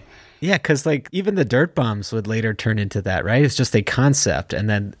thing. Yeah, because like even the Dirt Bombs would later turn into that, right? It's just a concept, and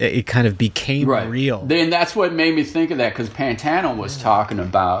then it kind of became real. Then that's what made me think of that, because Pantano was talking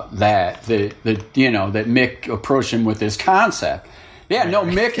about that you know, that Mick approached him with this concept. Yeah, no,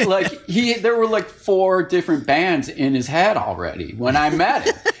 Mick, like there were like 4 different bands in his head already when I met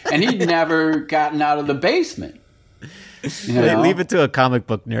him, and he'd never gotten out of the basement. You know? Leave it to a comic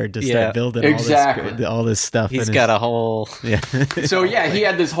book nerd to start building all this stuff. He's got a whole... So yeah, he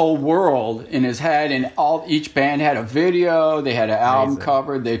had this whole world in his head, and each band had a video, they had an album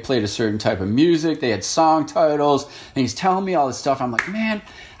cover, they played a certain type of music, they had song titles, and he's telling me all this stuff. I'm like, man,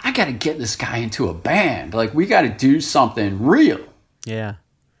 I got to get this guy into a band. Like, we got to do something real. Yeah.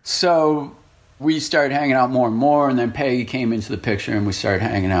 So we started hanging out more and more, and then Peggy came into the picture, and we started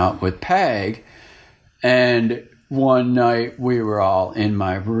hanging out with Peg, and... One night we were all in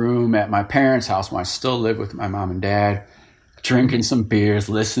my room at my parents' house when I still lived with my mom and dad, drinking some beers,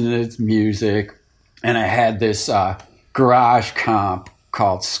 listening to music. And I had this garage comp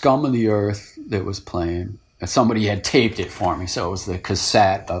called Scum of the Earth that was playing. And somebody had taped it for me, so it was the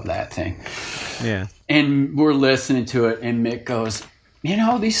cassette of that thing. Yeah. And we're listening to it, and Mick goes, you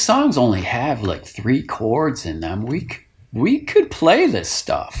know, these songs only have like 3 chords in them. We could play this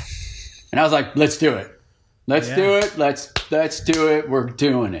stuff. And I was like, let's do it. Let's do it. Let's do it. We're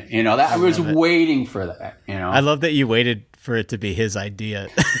doing it. You know, I was waiting for that. You know, I love that you waited for it to be his idea.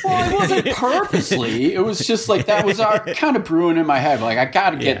 Well, it wasn't purposely. It was just like that was our kind of brewing in my head. Like, I got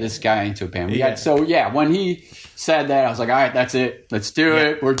to get this guy into a band. When he said that, I was like, all right, that's it. Let's do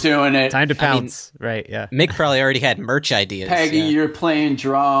it. We're doing it. Time to pounce. Right. Yeah. Mick probably already had merch ideas. Peggy, you're playing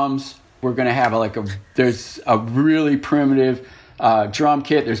drums. We're going to have there's a really primitive drum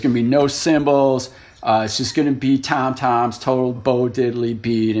kit. There's going to be no cymbals. It's just going to be tom-toms, total Bo Diddley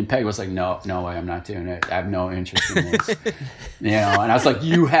beat. And Peg was like, no way, I'm not doing it. I have no interest in this. You know, and I was like,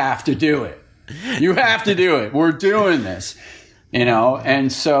 you have to do it. You have to do it. We're doing this. You know,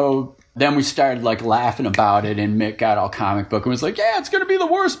 and so then we started like laughing about it, and Mick got all comic book and was like, yeah, it's going to be the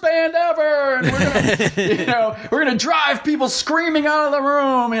worst band ever. And we're going to, we're going to drive people screaming out of the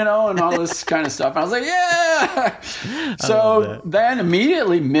room, you know, and all this kind of stuff. And I was like, yeah. So then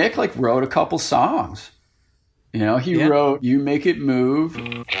immediately Mick like wrote a couple songs. You know, he wrote You Make It Move.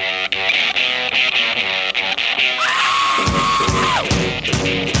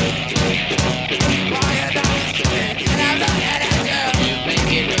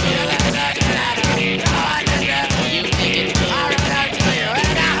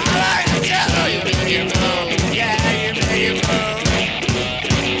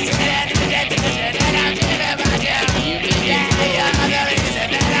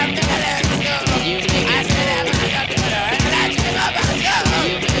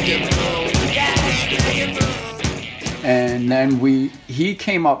 And then he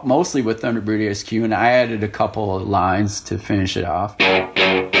came up mostly with Thunderbird ASQ, and I added a couple of lines to finish it off. 2, 3,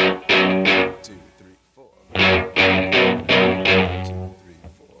 4. 2, 3,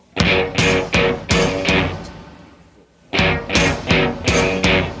 4.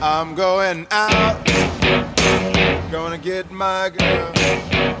 I'm going out, gonna get my girl,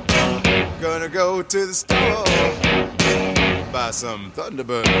 gonna go to the store, buy some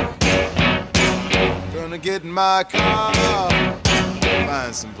Thunderbird. Gonna get in my car,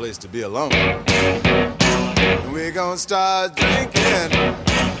 find some place to be alone. And we're gonna start drinking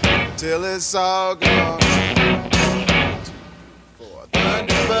till it's all gone. 2, 4,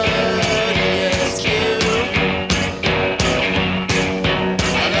 Thunderbird, yes, you.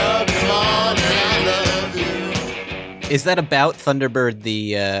 I love you more than I love you. Is that about Thunderbird,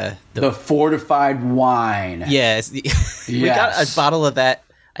 the fortified wine? Yes. We got a bottle of that,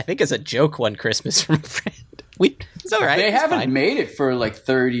 I think, as a joke one Christmas from a friend. It's all right. They it's haven't fine. made it for like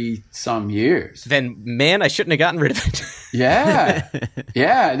 30 some years. Then, man, I shouldn't have gotten rid of it. Yeah.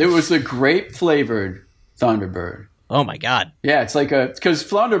 Yeah. There was a grape flavored Thunderbird. Oh my God. Yeah, it's like because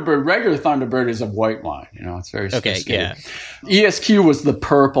Thunderbird, regular Thunderbird is a white wine. It's very Okay, sophisticated. ESQ was the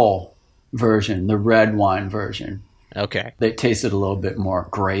purple version, the red wine version. Okay. They tasted a little bit more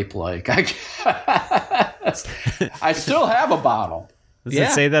grape-like. I still have a bottle. Does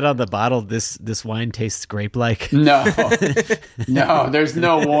it say that on the bottle? This wine tastes grape-like. No, there's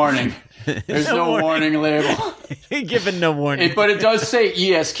no warning. There's no warning label. Given no warning. But it does say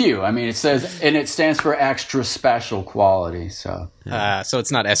ESQ. I mean, it says, and it stands for extra special quality. So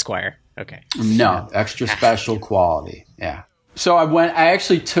it's not Esquire. Okay. No, extra special quality. Yeah. So I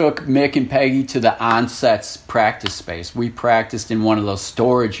actually took Mick and Peggy to the Onset's practice space. We practiced in one of those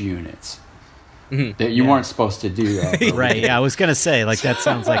storage units that you weren't supposed to do that. Right. Yeah, I was gonna say that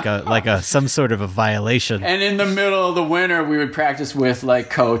sounds like a some sort of a violation. And in the middle of the winter, we would practice with like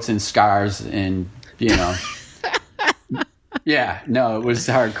coats and scarves and yeah, no, it was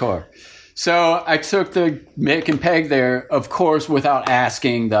hardcore. So I took the Mick and Peg there, of course, without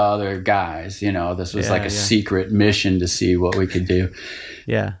asking the other guys. This was like a secret mission to see what we could do.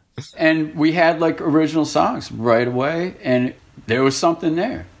 Yeah. And we had like original songs right away, and there was something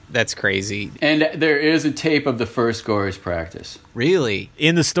there. That's crazy. And there is a tape of the first Gories practice. Really?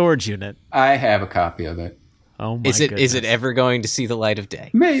 In the storage unit. I have a copy of it. Oh my goodness. Is it ever going to see the light of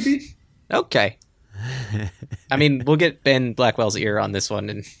day? Maybe. Okay. I mean, we'll get Ben Blackwell's ear on this one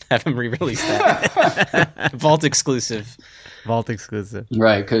and have him re-release that. Vault exclusive. Vault exclusive.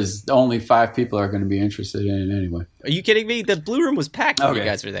 Right, because only 5 people are going to be interested in it anyway. Are you kidding me? The Blue Room was packed when you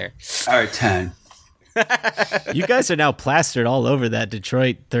guys were there. All right, 10. You guys are now plastered all over that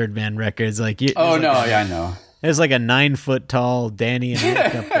Detroit Third Man Records. I know. There's like a 9-foot tall Danny and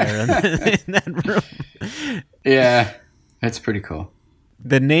Nick up there in that room. Yeah, that's pretty cool.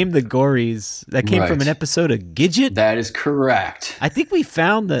 The name The Gories, that came from an episode of Gidget? That is correct. I think we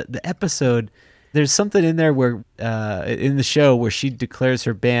found the episode. There's something in there where in the show where she declares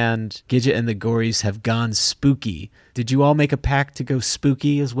her band Gidget and the Gories have gone spooky. Did you all make a pact to go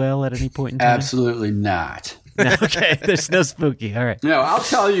spooky as well at any point in time? Absolutely not. No, okay, there's no spooky. All right. No, I'll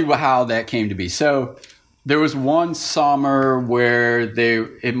tell you how that came to be. So there was one summer where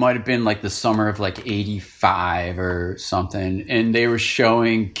it might have been like the summer of like 85 or something, and they were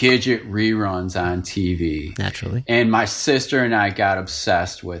showing Gidget reruns on TV. Naturally. And my sister and I got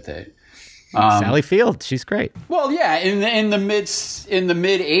obsessed with it. Sally Field, she's great. Well, yeah, in the mid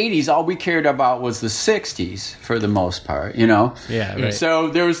 80s, all we cared about was the 60s for the most part, Yeah, right. So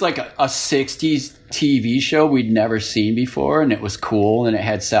there was like a 60s TV show we'd never seen before, and it was cool, and it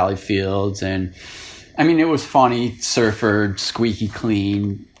had Sally Fields, and I mean, it was funny, surfer, squeaky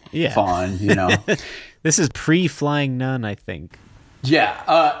clean, fun, This is pre-Flying Nun, I think.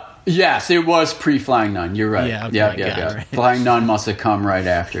 Yeah. Yes, it was pre-Flying Nun. You're right. Yeah. Right. Flying Nun must have come right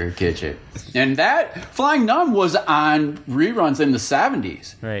after Gidget. And that Flying Nun was on reruns in the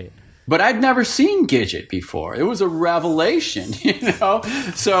 70s. Right. But I'd never seen Gidget before. It was a revelation,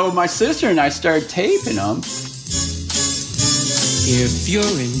 So my sister and I started taping them. If you're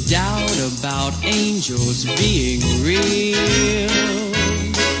in doubt about angels being real,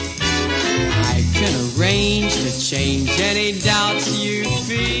 I can arrange to change any doubts you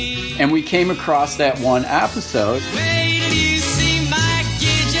feel. And we came across that one episode. Wait till you see my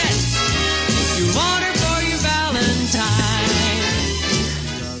Gidget. You want her for your Valentine.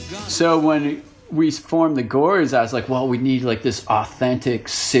 So when we formed the Gories, I was like, well, we need like this authentic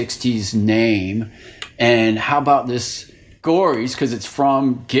 60s name. And how about this Gories? Because it's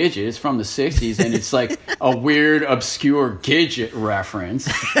from Gidget, it's from the 60s, and it's like a weird, obscure Gidget reference.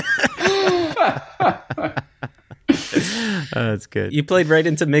 Oh, that's good. You played right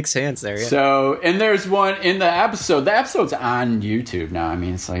into Mick's hands there. Yeah. So, and there's one in the episode. The episode's on YouTube now. I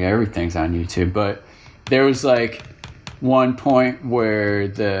mean, it's like everything's on YouTube. But there was like one point where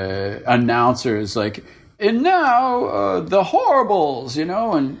the announcer is like, and now the Horribles, and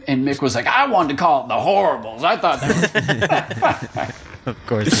Mick was like, I wanted to call it the Horribles. I thought that was... Of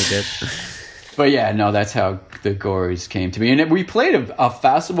course he did. But yeah, no, that's how the Gories came to me. And we played a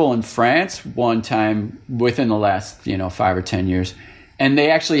festival in France one time within the last, 5 or 10 years. And they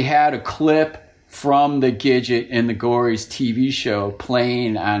actually had a clip from the Gidget and the Gories TV show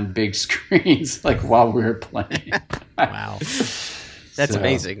playing on big screens, like while we were playing. Wow. That's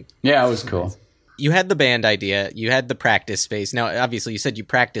amazing. Yeah, it was cool. You had the band idea. You had the practice space. Now, obviously, you said you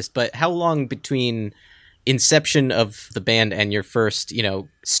practiced, but how long between inception of the band and your first,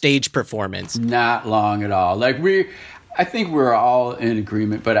 stage performance? Not long at all. Like I think we're all in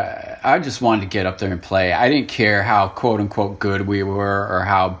agreement, but I just wanted to get up there and play. I didn't care how quote unquote good we were or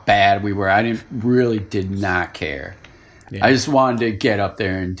how bad we were. I did not care. Yeah. I just wanted to get up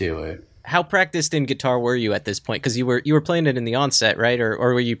there and do it. How practiced in guitar were you at this point? Because you were playing it in the onset, right? Or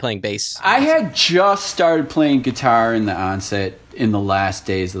were you playing bass? I had just started playing guitar in the onset in the last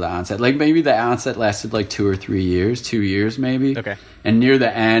days of the onset. Like maybe the onset lasted like 2 or 3 years, 2 years maybe. Okay. And near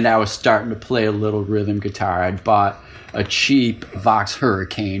the end, I was starting to play a little rhythm guitar. I'd bought a cheap Vox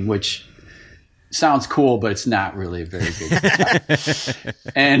Hurricane, which sounds cool, but it's not really a very good guitar.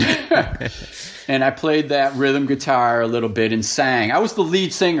 And I played that rhythm guitar a little bit and sang. I was the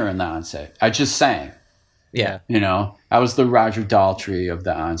lead singer in the onset. I just sang. Yeah. You know, I was the Roger Daltrey of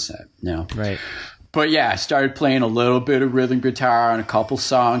the onset. You know? Right. But yeah, I started playing a little bit of rhythm guitar on a couple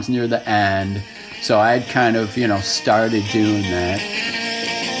songs near the end. So I had kind of, you know, started doing that.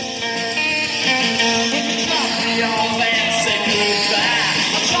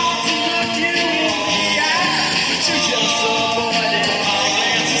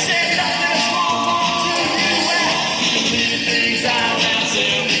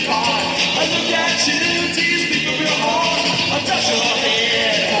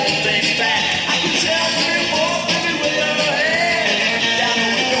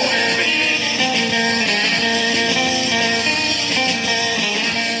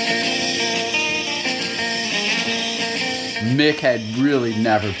 Mick had really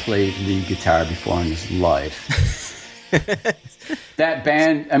never played lead guitar before in his life. That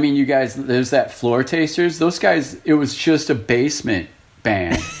band, I mean, you guys, there's that Floor Tasters. Those guys, it was just a basement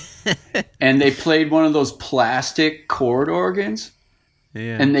band. And they played one of those plastic chord organs.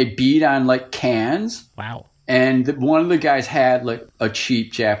 Yeah. And they beat on like cans. Wow. And one of the guys had like a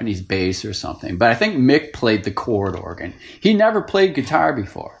cheap Japanese bass or something. But I think Mick played the chord organ. He never played guitar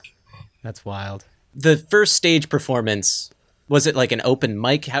before. That's wild. The first stage performance, was it like an open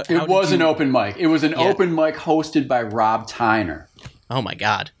mic? It was an open mic. It was an open mic hosted by Rob Tyner. Oh, my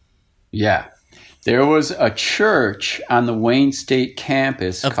God. Yeah. There was a church on the Wayne State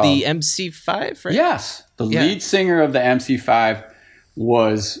campus. Of the MC5, right? Yes. The lead singer of the MC5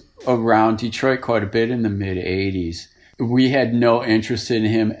 was around Detroit quite a bit in the mid-'80s. We had no interest in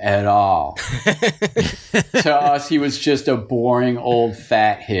him at all. To us, he was just a boring old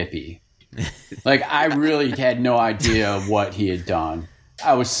fat hippie. Like, I really had no idea what he had done.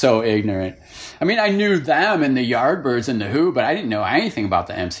 I was so ignorant. I mean, I knew them and the Yardbirds and the Who, but I didn't know anything about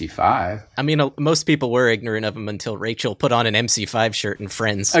the MC5. I mean, most people were ignorant of him until Rachel put on an MC5 shirt and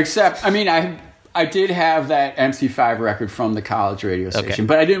Friends. Except, I mean, I did have that MC5 record from the college radio station,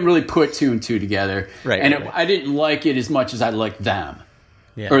 but I didn't really put 2 and 2 together. Right. And I didn't like it as much as I liked them.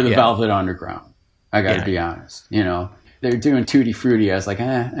 Or the Velvet Underground. I got to be honest, you know. They're doing Tutti Frutti. I was like,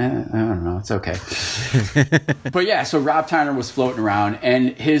 I don't know. It's okay. But yeah, so Rob Tyner was floating around.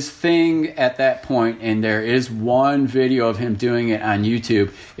 And his thing at that point, and there is one video of him doing it on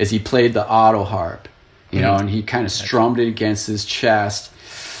YouTube, is he played the auto harp. You know, and he kind of strummed it against his chest.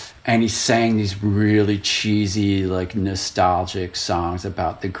 And he sang these really cheesy, like, nostalgic songs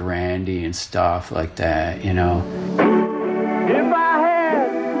about the Grandy and stuff like that, you know. If I had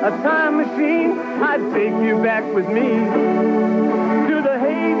a time machine, I'd take you back with me to the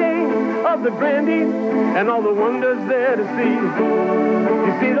heyday of the Grandy and all the wonders there to see.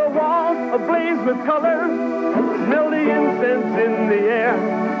 You see the walls ablaze with color, smell the incense in the air,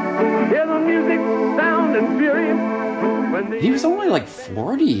 hear the music sound and fury. He was only like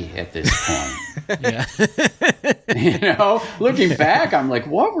 40 at this point. Yeah. You know, looking back, I'm like,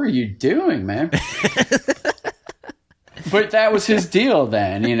 what were you doing, man? But that was his deal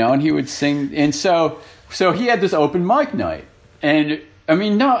then, you know, and he would sing. And so he had this open mic night. And I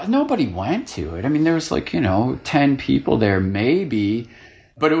mean, nobody went to it. I mean, there was like, you know, 10 people there maybe,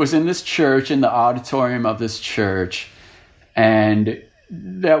 but it was in this church, in the auditorium of this church. And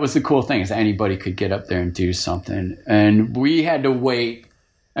that was the cool thing, is anybody could get up there and do something. And we had to wait.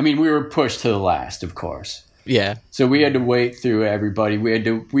 I mean, we were pushed to the last, of course. Yeah. So we had to wait through everybody.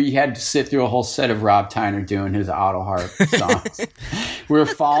 We had to sit through a whole set of Rob Tyner doing his auto harp songs. We were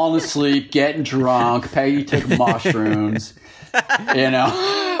falling asleep, getting drunk. Peggy took mushrooms, you know.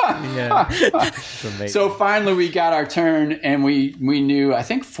 Yeah. So finally we got our turn, and we knew, I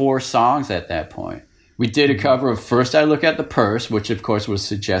think, 4 songs at that point. We did a cover of First I Look at the Purse, which of course was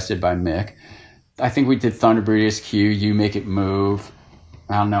suggested by Mick. I think we did Thunderbird SQ, You Make It Move.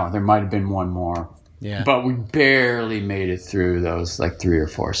 I don't know. There might have been one more. Yeah. But we barely made it through those like 3 or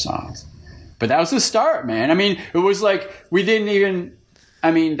 4 songs. But that was the start, man. I mean, it was like we didn't even,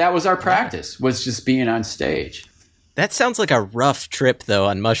 I mean, that was our practice, was just being on stage. That sounds like a rough trip, though,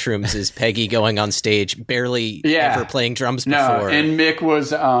 on mushrooms, is Peggy going on stage, barely ever playing drums before. No, and Mick was,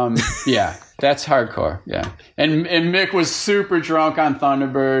 that's hardcore, yeah. And Mick was super drunk on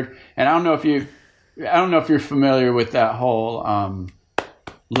Thunderbird, and I don't know if you're familiar with that whole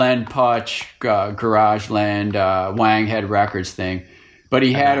Len Putch, GarageLand, Wanghead Records thing, but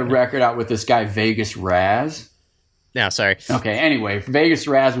he had a record out with this guy, Vegas Raz. No, sorry. Okay, anyway, Vegas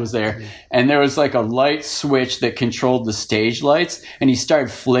Raz was there, and there was like a light switch that controlled the stage lights, and he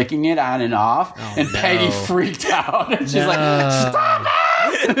started flicking it on and off, and Peggy freaked out, and she's like, "Stop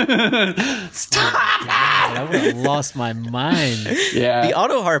it! Stop it!" I would have lost my mind. Yeah. The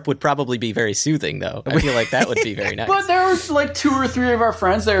auto harp would probably be very soothing, though. I feel like that would be very nice. But there was like 2 or 3 of our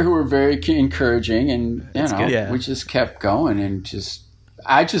friends there who were very encouraging, and we just kept going, and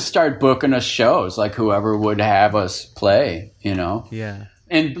I just started booking us shows, like whoever would have us play, Yeah.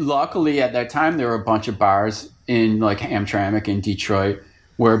 And luckily at that time there were a bunch of bars in like Hamtramck in Detroit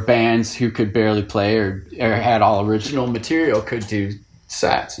where bands who could barely play or had all original material could do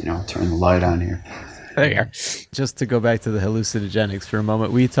sets, turn the light on here. There you are. Just to go back to the hallucinogenics for a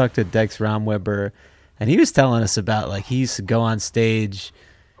moment, we talked to Dex Romweber, and he was telling us about like he used to go on stage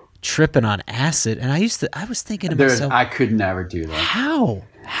tripping on acid, and I was thinking to myself, I could never do that.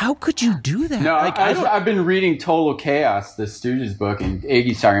 How could you do that? No, like, I've been reading Total Chaos, the Stooges book, and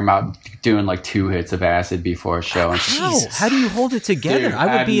Iggy's talking about doing like 2 hits of acid before a show. How do you hold it together? Dude,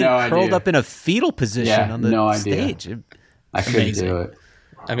 I would be curled idea. up in a fetal position on the stage. I couldn't do it.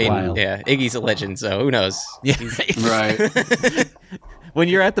 I mean, Iggy's a legend, so who knows? Yeah, right. When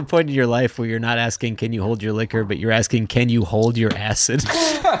you're at the point in your life where you're not asking, can you hold your liquor, but you're asking, can you hold your acid?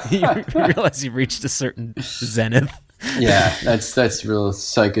 You realize you've reached a certain zenith. Yeah, that's real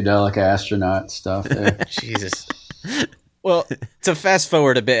psychedelic astronaut stuff there. Jesus. Well, to fast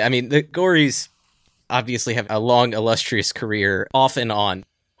forward a bit, I mean, the Gories obviously have a long, illustrious career off and on.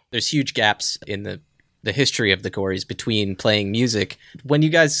 There's huge gaps in the history of the Gories between playing music. When you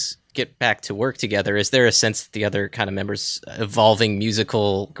guys get back to work together, is there a sense that the other kind of members' evolving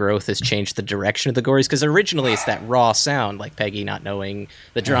musical growth has changed the direction of the Gories? Because originally it's that raw sound, like Peggy not knowing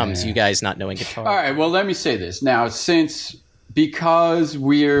the drums, you guys not knowing guitar. All right, well, let me say this. Now, because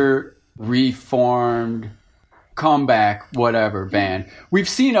we're reformed, comeback, whatever band, we've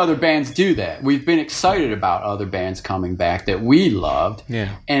seen other bands do that. We've been excited about other bands coming back that we loved.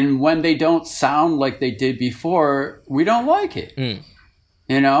 Yeah. And when they don't sound like they did before, we don't like it.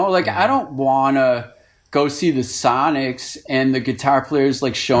 I don't want to go see the Sonics and the guitar player's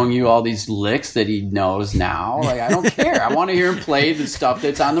like showing you all these licks that he knows now. Like, I don't care. I want to hear him play the stuff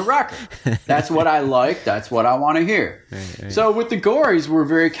that's on the record. That's what I like. That's what I want to hear. Right. So with the Gories, we're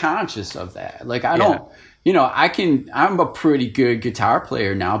very conscious of that. Like, I don't, I'm a pretty good guitar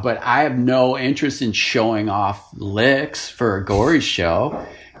player now, but I have no interest in showing off licks for a Gories show.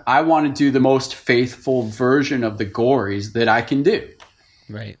 I want to do the most faithful version of the Gories that I can do.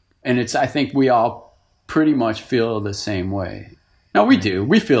 Right. And I think we all pretty much feel the same way. No, we do.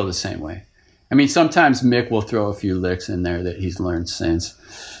 We feel the same way. I mean, sometimes Mick will throw a few licks in there that he's learned since.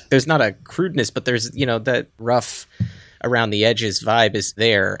 There's not a crudeness, but there's, that rough around the edges vibe is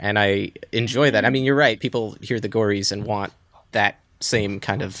there. And I enjoy that. I mean, you're right. People hear the Gories and want that same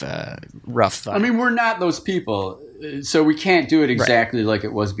kind of rough vibe. I mean, we're not those people, so we can't do it exactly like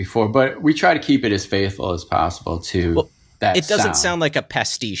it was before, but we try to keep it as faithful as possible to... Well, it doesn't sound like a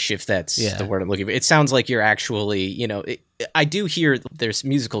pastiche, if that's the word I'm looking for. It sounds like you're actually, I do hear there's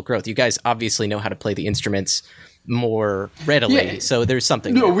musical growth. You guys obviously know how to play the instruments more readily, so there's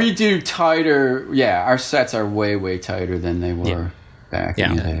something. No, we do tighter. Yeah, our sets are way, way tighter than they were back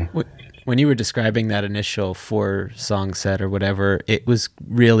in the day. When you were describing that initial 4-song set or whatever, it was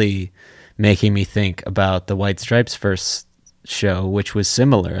really making me think about the White Stripes' first show, which was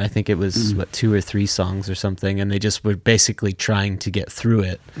similar. I think it was 2 or 3 songs or something, and they just were basically trying to get through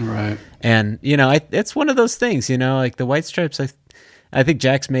it. Right. And it's one of those things, like the White Stripes. I think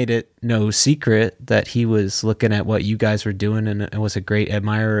Jax made it no secret that he was looking at what you guys were doing and was a great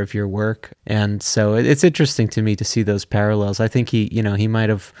admirer of your work. And so it's interesting to me to see those parallels. I think he might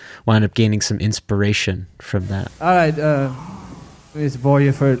have wound up gaining some inspiration from that. All right, let me just bore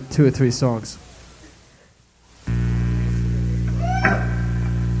you for 2 or 3 songs.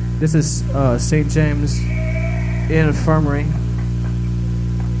 This is St. James Infirmary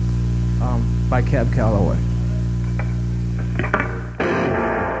by Cab Calloway.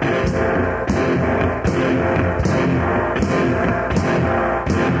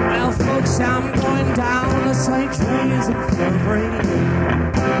 Well, folks, I'm going down to St. James Infirmary.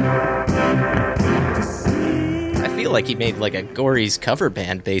 feel like he made like a Gories cover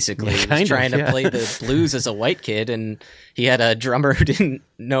band, basically. He was trying to play the blues as a white kid, and he had a drummer who didn't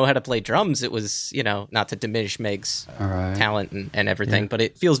know how to play drums. It was, not to diminish Meg's talent and everything, but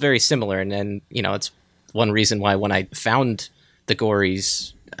it feels very similar. And then, it's one reason why when I found the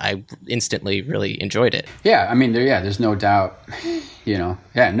Gories, I instantly really enjoyed it. Yeah, I mean, there's no doubt, no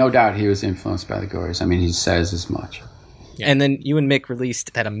doubt he was influenced by the Gories. I mean, he says as much. Yeah. And then you and Mick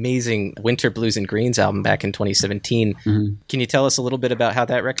released that amazing Winter Blues and Greens album back in 2017. Mm-hmm. Can you tell us a little bit about how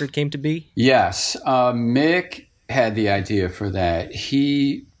that record came to be? Yes. Mick had the idea for that.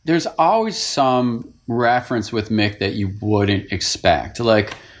 There's always some reference with Mick that you wouldn't expect.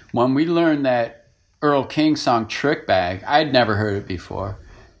 Like when we learned that Earl King song Trick Bag, I'd never heard it before.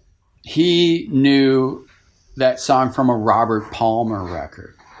 He knew that song from a Robert Palmer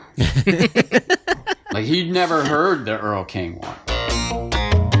record. Like he'd never heard the Earl King one.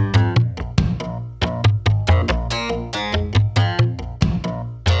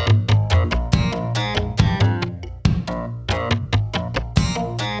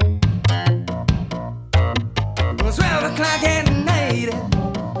 It's 12 o'clock at night.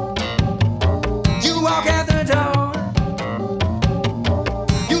 You walk out the door.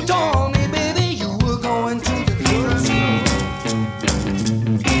 You told me, baby, you were going to the first floor.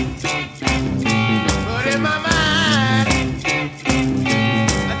 But in my mind,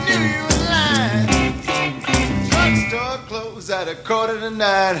 I knew you was lying. Drugstore closed at 9:15.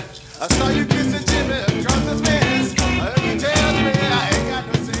 I saw you kissing Jimmy across the fence. I heard you tell me I ain't got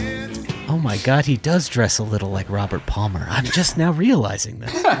no sense. Oh my God, he does dress a little like Robert Palmer. I'm just now realizing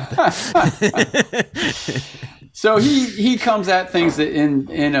this. So he comes at things that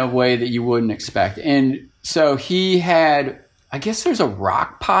in a way that you wouldn't expect. And so he had, I guess there's a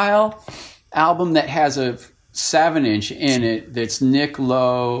Rock Pile album that has a 7-inch in it that's Nick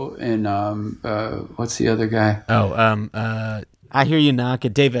Lowe and what's the other guy? I Hear You Knock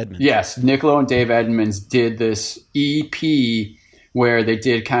at Dave Edmunds. Yes, Nick Lowe and Dave Edmunds did this EP where they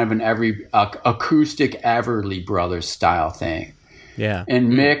did kind of an acoustic Everly Brothers style thing. Yeah.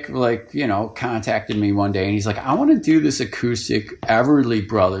 And Mick, contacted me one day and he's like, I want to do this acoustic Everly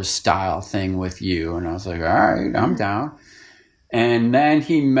Brothers style thing with you. And I was like, all right, I'm down. And then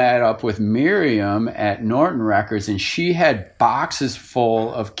he met up with Miriam at Norton Records and she had boxes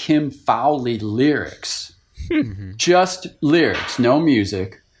full of Kim Fowley lyrics. Just lyrics, no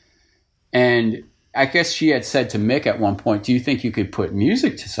music. And I guess she had said to Mick at one point, do you think you could put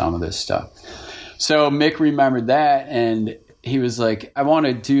music to some of this stuff? So Mick remembered that and he was like, I want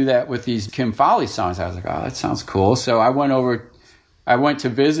to do that with these Kim Fowley songs. I was like, oh, that sounds cool. So I went to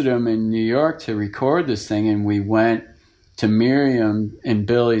visit him in New York to record this thing, and we went to Miriam in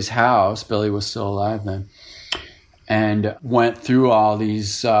Billy's house. Billy was still alive then. And went through all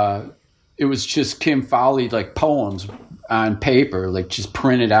these, it was just Kim Fowley, like poems on paper, like just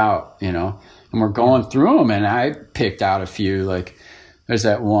printed out, and we're going through them, and I picked out a few, like there's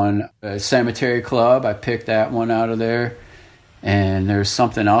that one, Cemetery Club, I picked that one out of there. And there's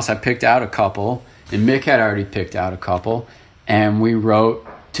something else. I picked out a couple, and Mick had already picked out a couple, and we wrote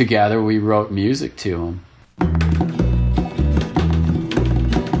together. We wrote music to them.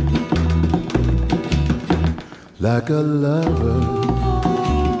 Like a lover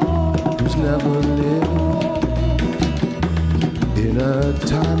who's never lived in a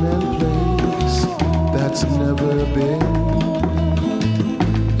time and place that's never been,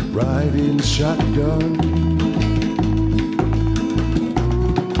 riding shotgun.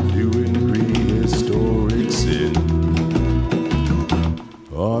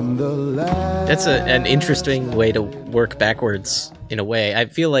 That's an interesting way to work backwards in a way. I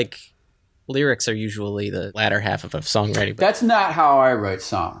feel like lyrics are usually the latter half of a songwriting. That's not how I write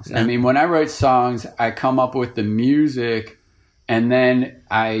songs. No. I mean, when I write songs, I come up with the music and then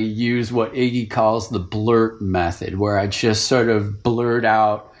I use what Iggy calls the blurt method, where I just sort of blurt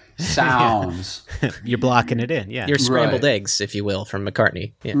out sounds. You're blocking it in, yeah. You're scrambled eggs, if you will, from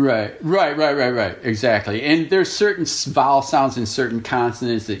McCartney. Yeah. Right. Exactly. And there's certain vowel sounds and certain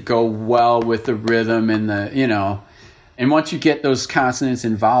consonants that go well with the rhythm and and once you get those consonants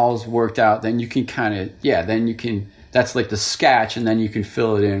and vowels worked out, then you can that's like the sketch, and then you can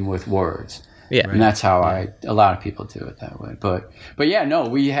fill it in with words. Yeah. And that's how a lot of people do it that way. But yeah, no,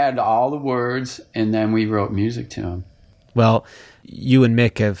 we had all the words and then we wrote music to them. Well, you and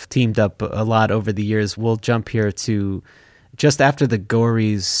Mick have teamed up a lot over the years. We'll jump here to just after the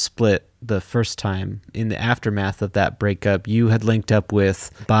Gories split the first time. In the aftermath of that breakup, you had linked up with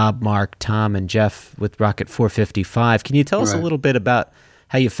Bob, Mark, Tom, and Jeff with Rocket 455. Can you tell us a little bit about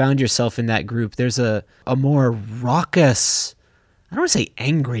how you found yourself in that group? There's a more raucous I don't want to say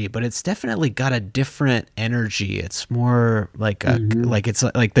angry, but it's definitely got a different energy. It's more like like it's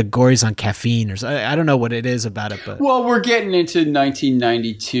like the Gories on caffeine, or I don't know what it is about it, but well, we're getting into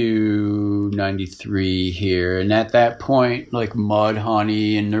 1992, 93 here, and at that point, like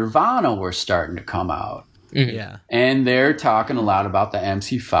Mudhoney and Nirvana were starting to come out. Yeah, and they're talking a lot about the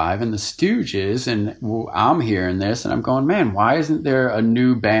MC5 and the Stooges, and I'm hearing this, and I'm going, man, why isn't there a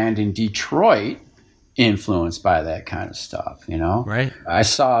new band in Detroit influenced by that kind of stuff, you know? Right. I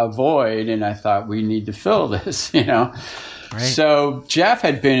saw a void and I thought we need to fill this, you know? Right. So Jeff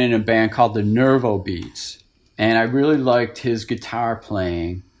had been in a band called the Nervo Beats, and I really liked his guitar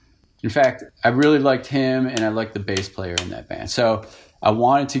playing. In fact, I really liked him, and I liked the bass player in that band. So I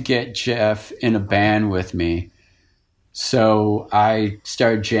wanted to get Jeff in a band with me. So I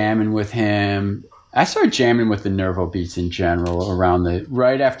started jamming with him. I started jamming with the Nervo Beats in general around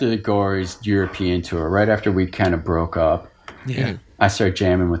right after the Gories European tour, right after we kind of broke up. Yeah. I started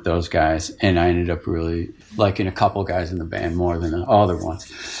jamming with those guys, and I ended up really liking a couple guys in the band more than the other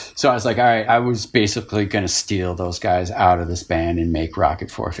ones. So I was like, all right, I was basically going to steal those guys out of this band and make Rocket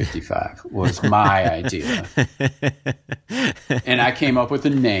 455 was my idea. And I came up with a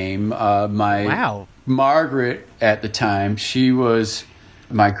name. Margaret at the time, she was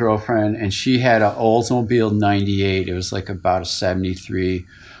my girlfriend, and she had an Oldsmobile 98. It was like about a 73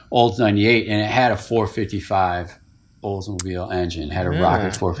 Olds 98, and it had a 455 Oldsmobile engine. It had a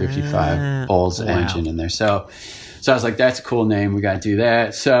Rocket 455 Olds engine in there. So I was like, that's a cool name. We got to do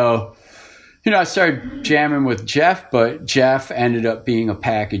that. So, you know, I started jamming with Jeff, but Jeff ended up being a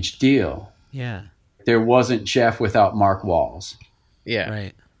package deal. Yeah. There wasn't Jeff without Mark Walls. Yeah.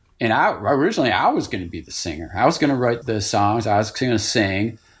 Right. And originally I was going to be the singer. I was going to write the songs. I was going to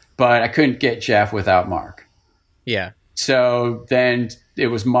sing, but I couldn't get Jeff without Mark. Yeah. So then it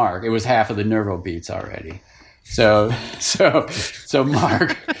was Mark. It was half of the Nervo Beats already. So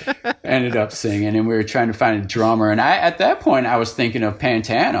Mark ended up singing, and we were trying to find a drummer. And at that point, I was thinking of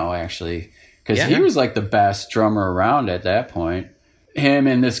Pantano, actually, because he was like the best drummer around at that point. Him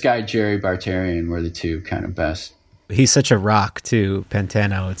and this guy, Jerry Bartarian, were the two kind of best. He's such a rock too,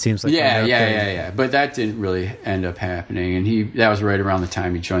 Pantano. It seems like yeah. But that didn't really end up happening, and that was right around the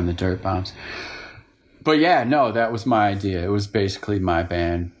time he joined the Dirt Bombs. But yeah, no, that was my idea. It was basically my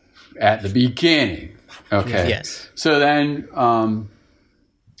band at the beginning. Okay. Yes. So then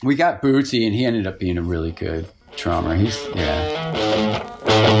we got Bootsy, and he ended up being a really good drummer.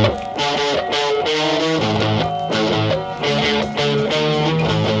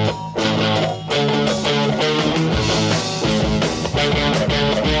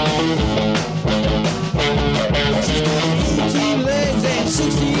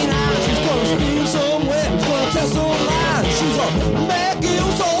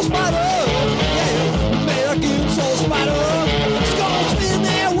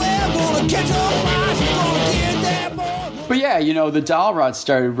 But yeah, you know, the Doll Rod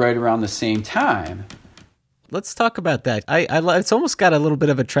started right around the same time. Let's talk about that. It's almost got a little bit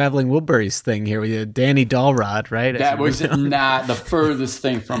of a Traveling Wilburys thing here with Danny Dollrod, right? That was not the furthest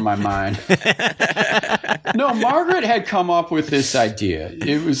thing from my mind. No, Margaret had come up with this idea.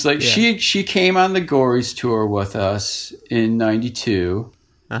 It was like she came on the Gories tour with us in 92.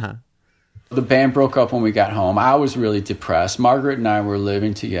 Uh-huh. The band broke up when we got home. I was really depressed. Margaret and I were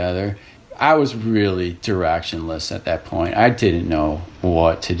living together. I was really directionless at that point. I didn't know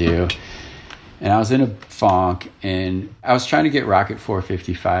what to do. And I was in a funk, and I was trying to get Rocket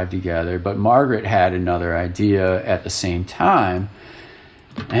 455 together, but Margaret had another idea at the same time.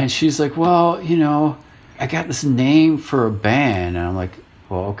 And she's like, well, you know, I got this name for a band. And I'm like,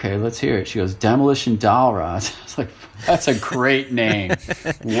 well, okay, let's hear it. She goes, Demolition Doll Rods. I was like, that's a great name.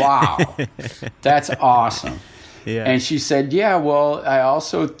 Wow. That's awesome. Yeah. And she said, yeah, well, I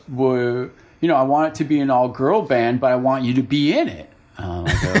also would, you know, I want it to be an all-girl band, but I want you to be in it. I'm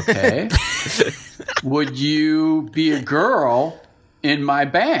like, okay. Would you be a girl in my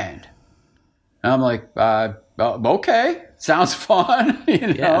band? And I'm like, okay, sounds fun,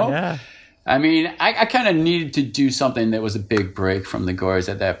 you know? Yeah. I mean, I kind of needed to do something that was a big break from the Gories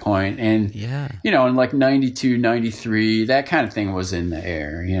at that point. And, you know, in like 92, 93, that kind of thing was in the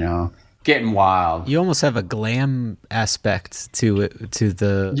air, you know? Getting wild. You almost have a glam aspect to it, to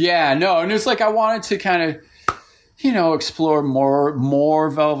the... Yeah, no, and it's like I wanted to kind of, you know, explore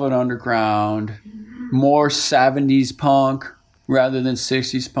more Velvet Underground, more 70s punk rather than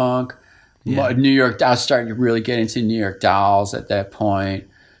 60s punk. Yeah. New York, I was starting to really get into New York Dolls at that point.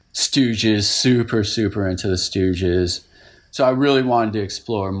 Stooges, super into the Stooges. So I really wanted to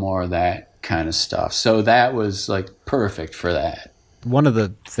explore more of that kind of stuff. So that was like perfect for that. One of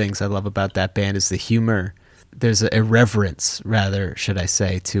the things I love about that band is the humor there's a irreverence, rather, should I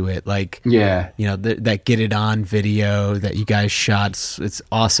say, to it. Like, yeah, you know, that Get It On video that you guys shot. It's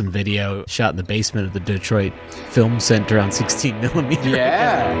awesome video, shot in the basement of the Detroit Film Center on 16 millimeter.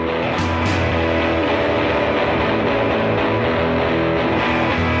 Yeah.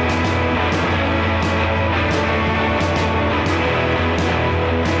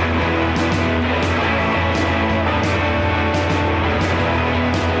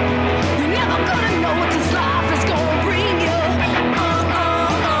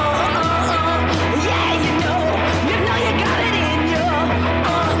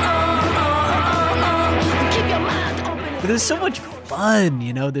 There's so much fun,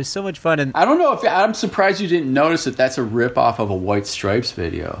 you know. There's so much fun, and I don't know if I'm surprised you didn't notice that that's a rip off of a White Stripes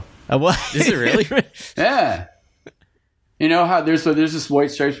video. What is it really? Yeah. You know how there's this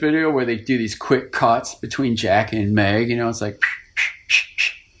White Stripes video where they do these quick cuts between Jack and Meg. You know, it's like,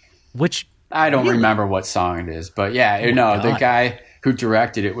 which I don't remember what song it is, but yeah, the guy who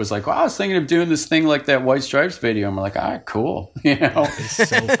directed it was like, well, I was thinking of doing this thing like that White Stripes video. And we're like, all right, cool. You know, it's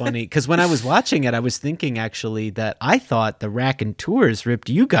so funny. Because when I was watching it, I was thinking actually that I thought the Raconteurs ripped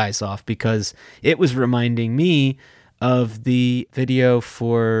you guys off because it was reminding me of the video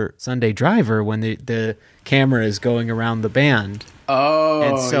for Sunday Driver when the camera is going around the band. Oh,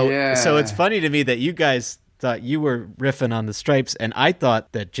 and so, yeah. So it's funny to me that you guys thought you were riffing on the Stripes, and I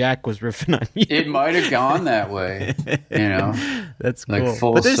thought that Jack was riffing on you. It might have gone that way, you know. That's cool. Like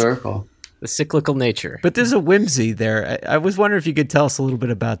full circle. The cyclical nature. But there's a whimsy there. I was wondering if you could tell us a little bit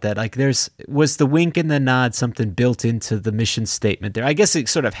about that. Like, was the wink and the nod something built into the mission statement there? I guess it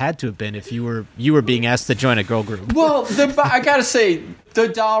sort of had to have been if you were being asked to join a girl group. Well, I gotta say, the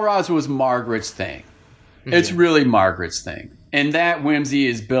Doll Rods was Margaret's thing. Mm-hmm. It's really Margaret's thing, and that whimsy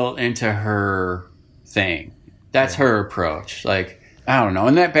is built into her thing. That's her approach. Like, I don't know.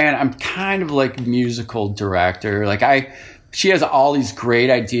 In that band, I'm kind of like musical director. Like she has all these great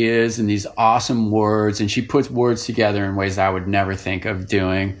ideas and these awesome words, and she puts words together in ways I would never think of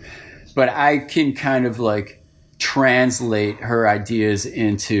doing. But I can kind of like translate her ideas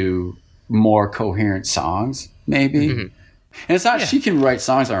into more coherent songs, maybe. Mm-hmm. And it's not she can write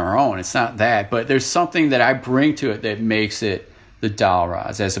songs on her own. It's not that. But there's something that I bring to it that makes it the Doll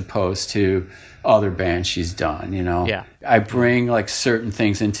Rods as opposed to other bands she's done, you know. Yeah. I bring like certain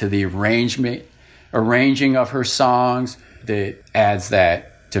things into the arranging of her songs that adds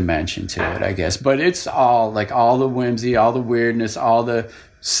that dimension to it, I guess. But it's all like all the whimsy, all the weirdness, all the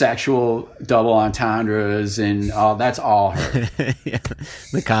sexual double entendres and all that's all her. Yeah.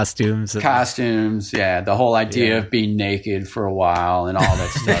 The costumes. Yeah. The whole idea of being naked for a while and all that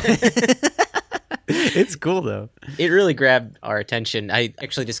stuff. It's cool though. It really grabbed our attention. I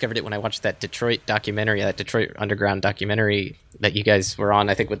actually discovered it when I watched that Detroit Underground documentary that you guys were on,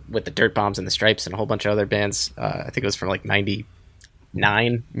 I think with the Dirt Bombs and the Stripes and a whole bunch of other bands. I think it was from like 99.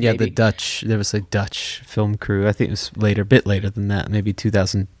 Yeah, maybe. there was a Dutch film crew. I think it was a bit later than that, maybe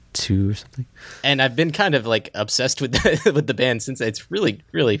 2002 or something. And I've been kind of like obsessed with the band since. It's really,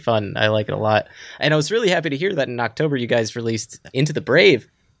 really fun. I like it a lot. And I was really happy to hear that in October you guys released Into the Brave,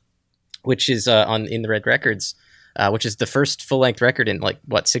 which is in the Red Records, which is the first full-length record in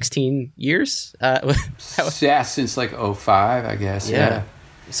 16 years? Yeah, since 05, I guess. Yeah.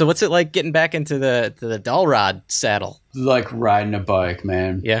 So what's it like getting back into the Doll Rod saddle? Like riding a bike,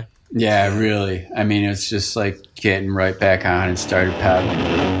 man. Yeah. Yeah, really. I mean, it's just like getting right back on and started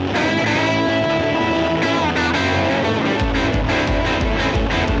pedaling.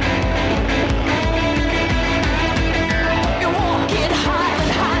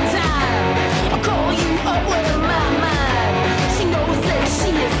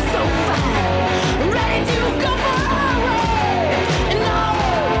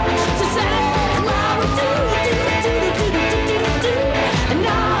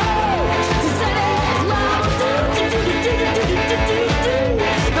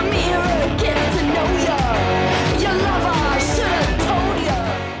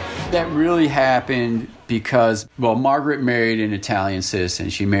 That really happened because, Margaret married an Italian citizen.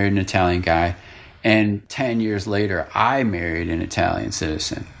 She married an Italian guy. And 10 years later, I married an Italian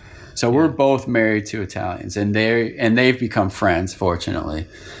citizen. So we're both married to Italians. And they've become friends, fortunately.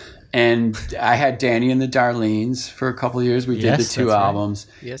 And I had Danny and the Darlenes for a couple of years. We did the two albums.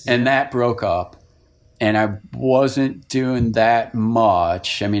 Right. Yes, and that broke up. And I wasn't doing that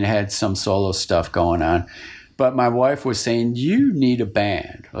much. I mean, I had some solo stuff going on. But my wife was saying, you need a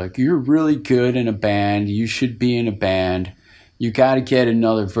band. Like, you're really good in a band. You should be in a band. You got to get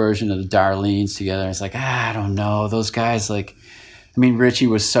another version of the Darlenes together. I was like, I don't know. Those guys, I mean, Richie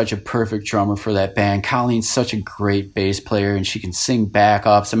was such a perfect drummer for that band. Colleen's such a great bass player, and she can sing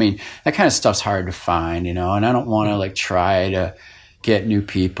backups. I mean, that kind of stuff's hard to find, you know, and I don't want to like try to get new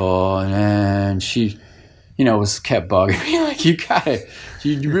people. And she, you know, was kept bugging me like,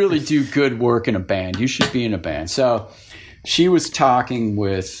 you really do good work in a band. You should be in a band. So she was talking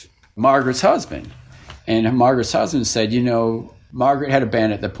with Margaret's husband, and Margaret's husband said, you know, Margaret had a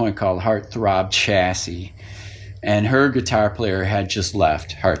band at that point called Heartthrob Chassis. And her guitar player had just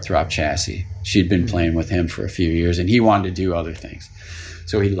left Heartthrob Chassis. She'd been playing with him for a few years, and he wanted to do other things.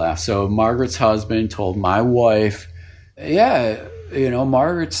 So he left. So Margaret's husband told my wife, yeah, you know,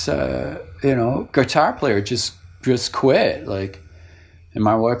 Margaret's, you know, guitar player just quit. Like, and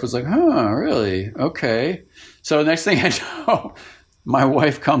my wife was like, huh, really? Okay. So the next thing I know, my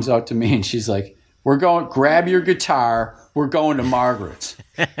wife comes out to me and she's like, grab your guitar. We're going to Margaret's.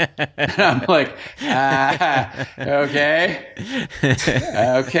 And I'm like,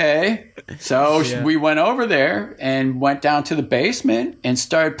 okay. So we went over there and went down to the basement and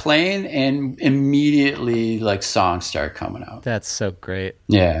started playing, and immediately like songs started coming out. That's so great.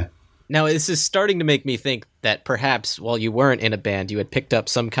 Yeah. Now, this is starting to make me think that perhaps while you weren't in a band, you had picked up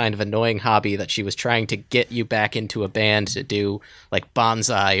some kind of annoying hobby that she was trying to get you back into a band to do, like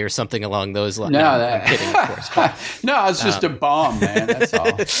bonsai or something along those lines. I'm kidding, of course. But, no, it's just a bomb, man. That's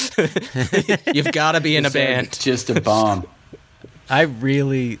all. You've got to be in a band. Just a bomb. I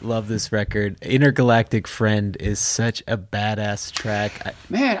really love this record. Intergalactic Friend is such a badass track.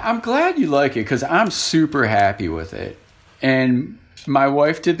 Man, I'm glad you like it because I'm super happy with it. And my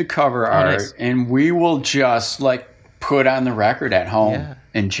wife did the cover art, nice. And we will just like put on the record at home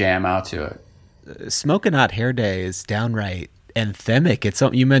and jam out to it. Smokin' Hot Hair Day is downright anthemic. It's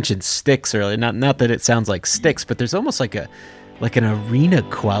something you mentioned Styx earlier. Not that it sounds like Styx, but there's almost like an arena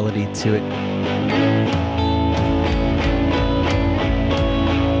quality to it.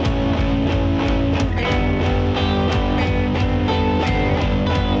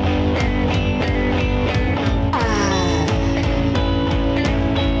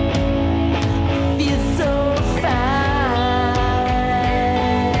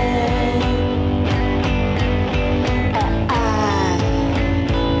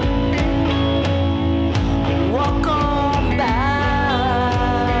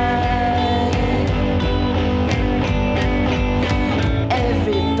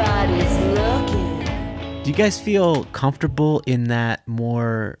 Do you guys feel comfortable in that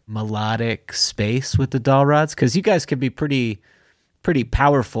more melodic space with the Doll Rods? Because you guys can be pretty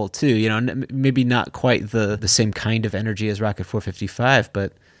powerful too. You know, maybe not quite the same kind of energy as Rocket 455,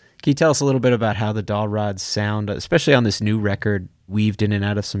 but can you tell us a little bit about how the Doll Rods sound, especially on this new record, weaved in and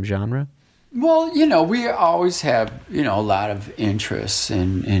out of some genre? Well, you know, we always have, you know, a lot of interests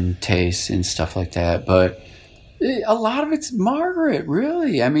and tastes and stuff like that, but a lot of it's Margaret,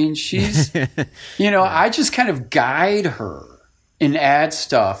 really. I mean, she's, you know, I just kind of guide her and add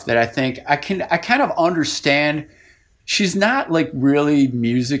stuff that I think I kind of understand. She's not like really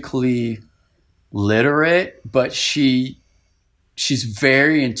musically literate, but she's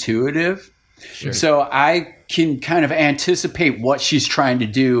very intuitive. Sure. So I can kind of anticipate what she's trying to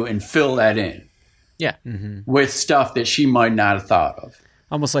do and fill that in. Yeah. Mm-hmm. With stuff that she might not have thought of.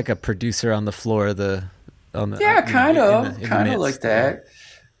 Almost like a producer on the floor, kind of like that.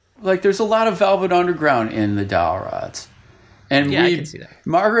 Like there's a lot of Velvet Underground in the Doll Rods, and I can see that.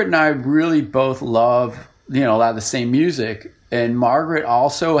 Margaret and I really both love, you know, a lot of the same music, and Margaret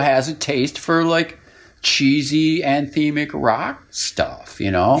also has a taste for like cheesy anthemic rock stuff.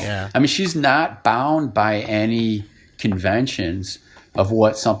 You know, I mean, she's not bound by any conventions of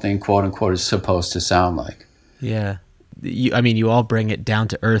what something quote unquote is supposed to sound like. Yeah. You all bring it down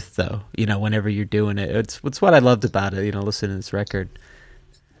to earth, though, you know, whenever you're doing it. It's what I loved about it, you know, listening to this record.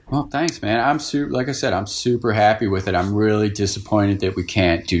 Well, thanks, man. Like I said, I'm super happy with it. I'm really disappointed that we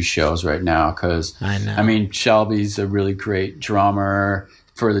can't do shows right now because, I mean, Shelby's a really great drummer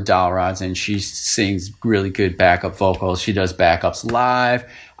for the Doll Rods, and she sings really good backup vocals. She does backups live.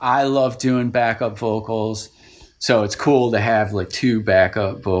 I love doing backup vocals. So it's cool to have like two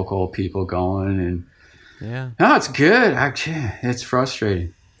backup vocal people going and no, it's good. It's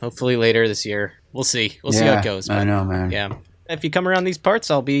frustrating. Hopefully later this year. We'll see. We'll see how it goes. I know, man. Yeah. If you come around these parts,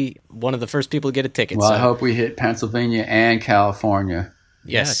 I'll be one of the first people to get a ticket. Well, I hope we hit Pennsylvania and California.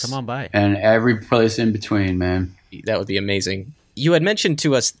 Yes. Yeah, come on by. And every place in between, man. That would be amazing. You had mentioned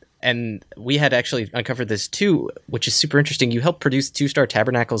to us, and we had actually uncovered this too, which is super interesting. You helped produce Two Star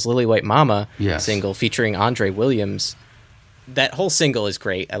Tabernacle's Lily White Mama single featuring Andre Williams. that whole single is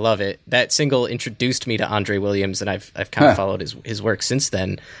great. I love it. That single introduced me to Andre Williams, and I've kind of followed his work since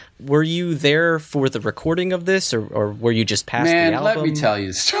then. Were you there for the recording of this, or were you just past the album? Man, let me tell you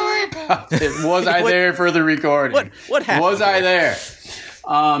a story about it. Was I there for the recording? What happened? Was I there?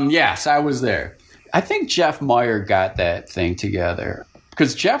 Yes, I was there. I think Jeff Meyer got that thing together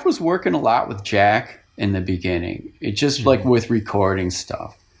because Jeff was working a lot with Jack in the beginning. It just like with recording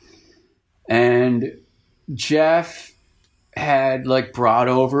stuff. And Jeff had like brought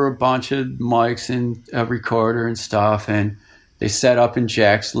over a bunch of mics and a recorder and stuff, and they set up in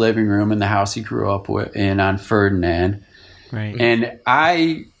Jack's living room in the house he grew up in on Ferdinand. Right. And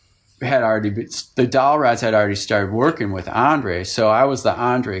I had already the Doll Rods had already started working with Andre, so I was the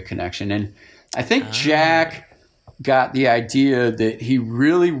Andre connection. And I think Jack got the idea that he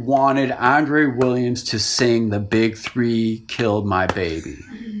really wanted Andre Williams to sing "The Big Three Killed My Baby."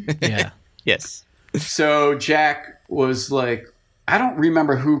 Yeah. Yes. So Jack was like, I don't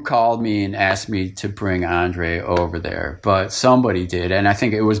remember who called me and asked me to bring Andre over there, but somebody did. And I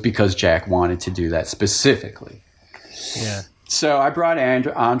think it was because Jack wanted to do that specifically. Yeah. So I brought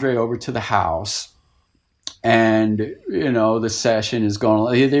Andre over to the house, and, you know, the session is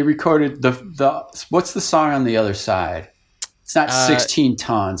going, they recorded what's the song on the other side? It's not 16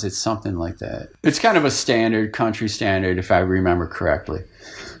 tons. It's something like that. It's kind of a standard, country standard, if I remember correctly.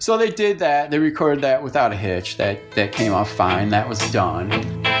 So they did that. They recorded that without a hitch. That came off fine. That was done.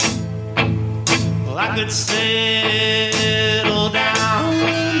 Well, I could settle down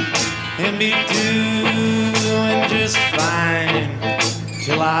and be doing just fine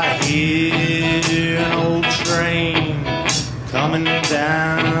till I hear an old train coming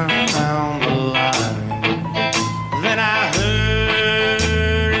down the line. Then I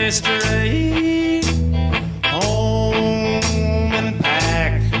hurry straight home and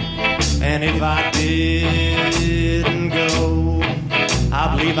pack. And if I didn't go,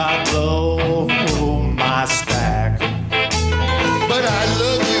 I believe I'd blow my stack. But I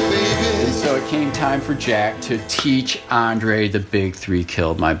love you, baby. And so it came time for Jack to teach Andre "The Big Three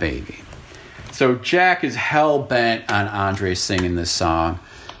Killed My Baby." So Jack is hell-bent on Andre singing this song,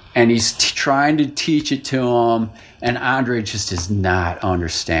 and he's trying to teach it to him, and Andre just is not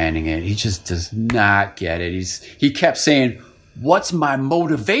understanding it. He just does not get it. He kept saying, "What's my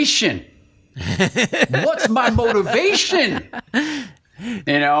motivation? What's my motivation?"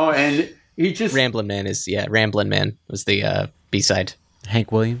 You know, and he just Ramblin' Man was the B-side.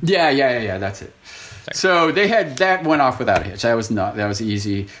 Hank Williams. Yeah, that's it. Sorry. So they had that went off without a hitch. That was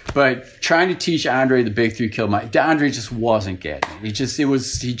easy. But trying to teach Andre "The Big Three Killed My," Andre just wasn't getting it.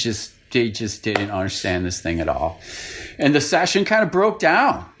 They just didn't understand this thing at all. And the session kind of broke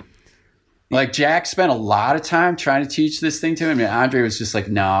down. Like Jack spent a lot of time trying to teach this thing to him, and Andre was just like,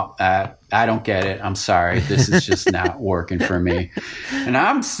 "No, I don't get it. I'm sorry. This is just not working for me." And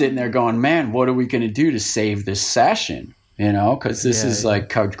I'm sitting there going, "Man, what are we going to do to save this session?" You know, because this is like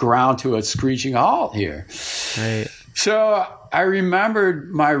ground to a screeching halt here. Right. So I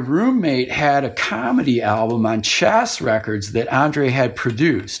remembered my roommate had a comedy album on Chess Records that Andre had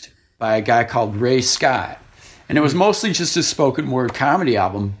produced by a guy called Ray Scott, and it was mostly just a spoken word comedy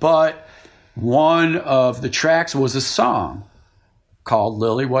album, but one of the tracks was a song called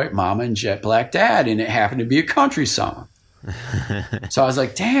 "Lily White Mama and Jet Black Dad," and it happened to be a country song. So I was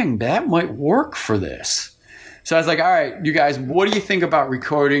like, dang, that might work for this. So I was like, all right, you guys, what do you think about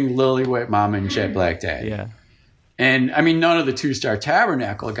recording "Lily White Mama and Jet Black Dad"? Yeah. And I mean, none of the Two Star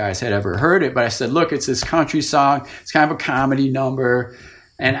Tabernacle guys had ever heard it, but I said, look, it's this country song. It's kind of a comedy number.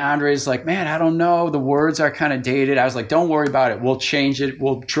 And Andre's like, man, I don't know. The words are kind of dated. I was like, don't worry about it. We'll change it.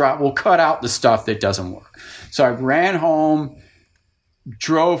 We'll cut out the stuff that doesn't work. So I ran home,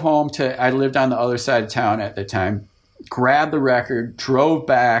 drove home I lived on the other side of town at the time, grabbed the record, drove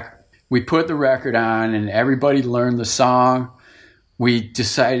back. We put the record on and everybody learned the song. We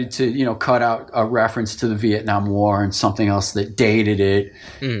decided to, cut out a reference to the Vietnam War and something else that dated it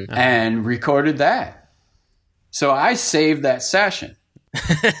and recorded that. So I saved that session.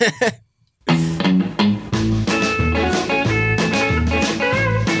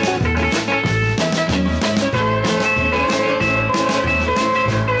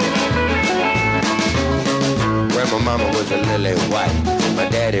 Grandma mama was a lily white. My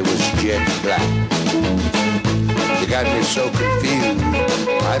daddy was jet black. You got me so confused,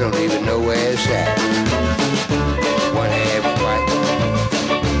 I don't even know where it's at. One half white,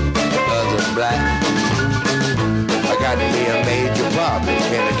 the other black. I got me a major problem.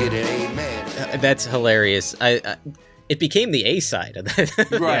 Can I get an amen? That's hilarious. It became the A-side of that.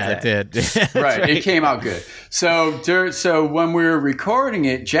 Right, Yeah, it did. right. It came out good. So when we were recording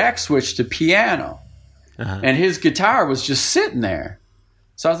it, Jack switched to piano. and his guitar was just sitting there.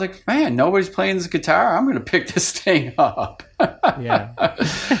 So I was like, man, nobody's playing this guitar. I'm going to pick this thing up. Yeah.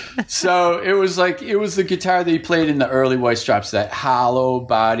 So it was the guitar that he played in the early White Stripes, that hollow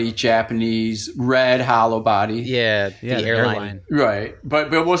body, Japanese red hollow body. Yeah, the airline. Right.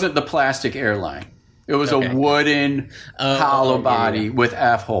 But it wasn't the plastic airline. It was a wooden hollow body with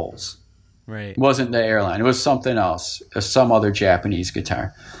F holes. Right. It wasn't the airline. It was something else, some other Japanese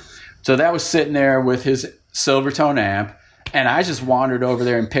guitar. So that was sitting there with his Silvertone amp. And I just wandered over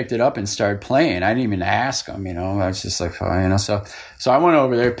there and picked it up and started playing. I didn't even ask him, I was just like, oh, So I went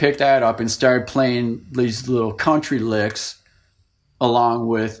over there, picked that up, and started playing these little country licks along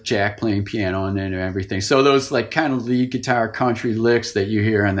with Jack playing piano and then everything. So those like kind of lead guitar country licks that you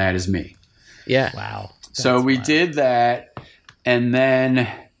hear on that is me. Yeah. Wow. So we did that, and then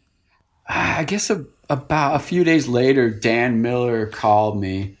I guess about a few days later, Dan Miller called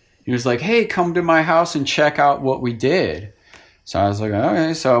me. He was like, hey, come to my house and check out what we did. So I was like,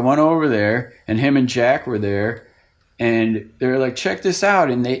 okay. So I went over there, and him and Jack were there, and they were like, check this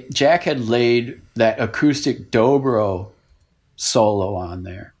out. And Jack had laid that acoustic dobro solo on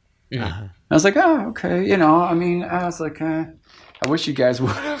there. Uh-huh. I was like, oh, okay. I was like, I wish you guys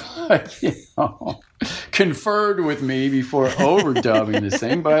would have, conferred with me before overdubbing this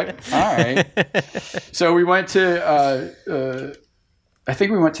thing, but all right. So we went to, I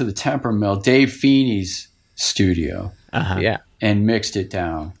think we went to the Temper Mill, Dave Feeney's studio. Yeah. And mixed it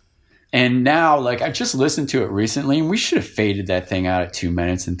down. And now, like, I just listened to it recently, and we should have faded that thing out at 2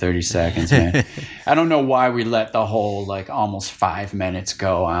 minutes and 30 seconds, man. I don't know why we let the whole, like, almost 5 minutes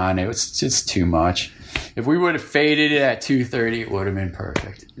go on. It was just too much. If we would have faded it at 2:30, it would have been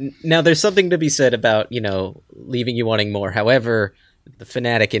perfect. Now, there's something to be said about, leaving you wanting more. However, the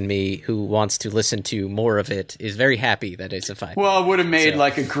fanatic in me who wants to listen to more of it is very happy that it's a 5. Well, it would have made,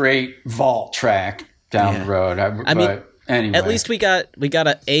 like, a great vault track down the road. I mean, anyway. At least we got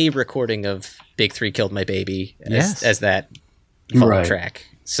a recording of Big 3 Killed My Baby as that vault track.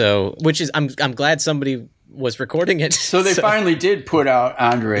 So, which is I'm glad somebody was recording it. So they finally did put out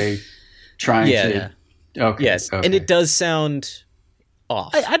Andre trying to. Yeah. Okay. Yes, okay. And it does sound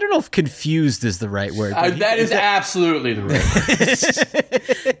off. I don't know if confused is the right word. That is absolutely the right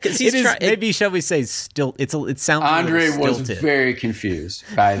word. Because maybe shall we say still? It sounds. Andre was very confused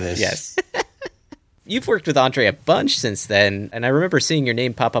by this. Yes. You've worked with Andre a bunch since then, and I remember seeing your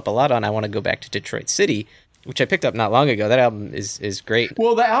name pop up a lot on I Want to Go Back to Detroit City, which I picked up not long ago. That album is great.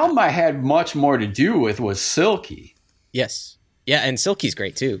 Well, the album I had much more to do with was Silky. Yes. Yeah, and Silky's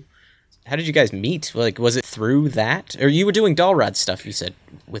great too. How did you guys meet? Like, was it through that? Or you were doing Dollrod stuff, you said?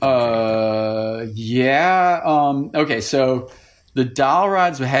 With yeah. Okay, so the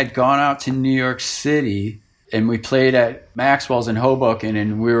Dollrods had gone out to New York City, and we played at Maxwell's in Hoboken,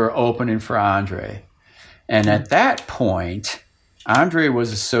 and we were opening for Andre. And at that point, Andre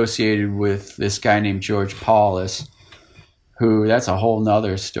was associated with this guy named George Paulus, who, that's a whole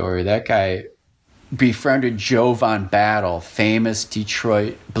nother story. That guy befriended Joe Von Battle, famous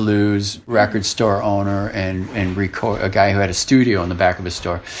Detroit blues record store owner and a guy who had a studio in the back of his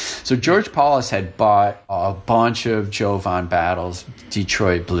store. So George Paulus had bought a bunch of Joe Von Battle's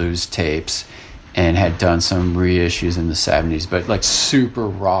Detroit blues tapes and had done some reissues in the 70s, but like super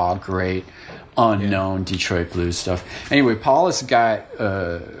raw, great, unknown Detroit blues stuff. Anyway, Paulus got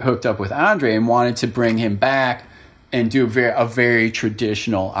hooked up with Andre and wanted to bring him back and do a very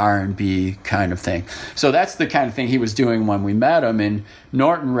traditional R&B kind of thing. So that's the kind of thing he was doing when we met him, and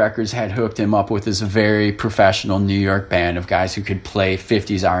Norton Records had hooked him up with this very professional New York band of guys who could play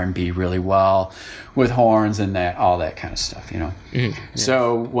 50s R&B really well with horns and all that kind of stuff,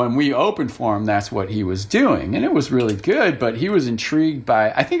 So when we opened for him, that's what he was doing, and it was really good, but he was intrigued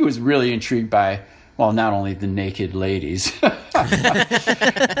by, I think he was really intrigued by, well, not only the naked ladies, but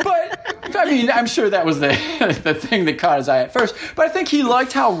I mean, I'm sure that was the thing that caught his eye at first. But I think he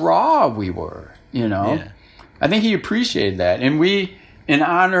liked how raw we were, Yeah. I think he appreciated that. And we, in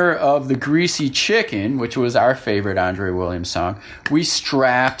honor of the Greasy Chicken, which was our favorite Andre Williams song, we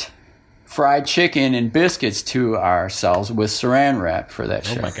strapped fried chicken and biscuits to ourselves with saran wrap for that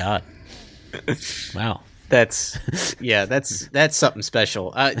show. Oh, my God. Wow. That's something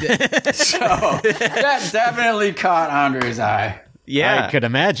special. So that definitely caught Andre's eye. Yeah, I could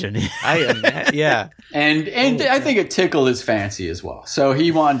imagine. Yeah, and I think it tickled his fancy as well. So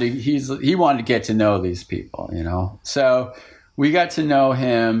he wanted to get to know these people, So we got to know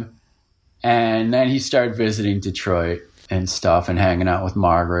him, and then he started visiting Detroit and stuff, and hanging out with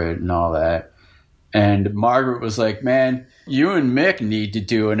Margaret and all that. And Margaret was like, "Man, you and Mick need to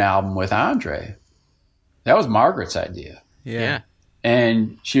do an album with Andre." That was Margaret's idea. Yeah.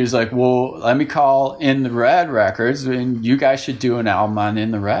 And she was like, well, let me call In the Red Records, and you guys should do an album on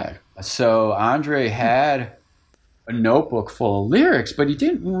In the Red. So Andre had a notebook full of lyrics, but he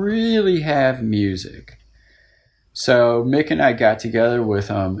didn't really have music. So Mick and I got together with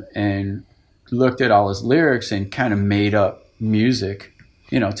him and looked at all his lyrics and kind of made up music,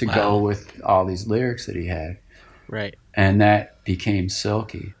 to go with all these lyrics that he had. Right. And that became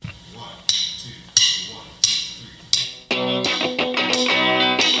Silky.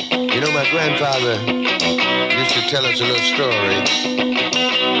 My grandfather used to tell us a little story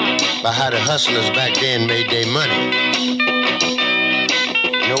about how the hustlers back then made their money.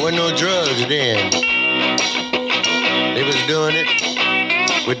 There wasn't no drugs then. They was doing it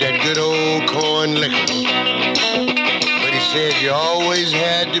with that good old corn liquor. But he said you always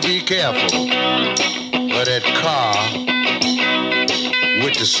had to be careful of that car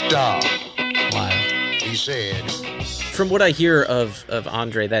with the star. Wow. He said. From what I hear of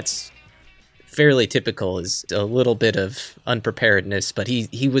Andre, that's fairly typical, is a little bit of unpreparedness, but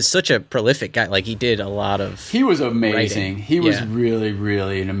he was such a prolific guy. Like, he did a lot of He was amazing. writing. He was really,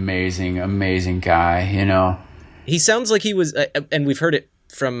 really an amazing guy, He sounds like he was, and we've heard it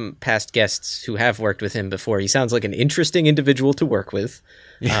from past guests who have worked with him before, he sounds like an interesting individual to work with,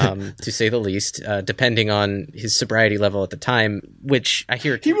 to say the least, depending on his sobriety level at the time, which I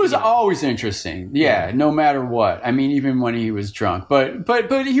hear... He was always interesting, no matter what. I mean, even when he was drunk.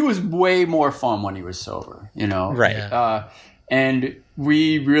 But he was way more fun when he was sober, Right. Yeah. And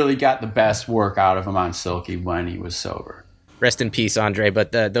we really got the best work out of him on Silky when he was sober. Rest in peace, Andre,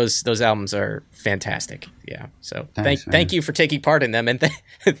 but those albums are fantastic. Yeah, so thank you for taking part in them, and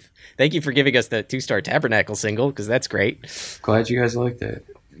thank you for giving us the 2-star Tabernacle single, because that's great. Glad you guys liked it.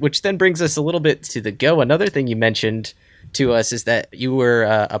 Which then brings us a little bit to the Go. Another thing you mentioned to us is that you were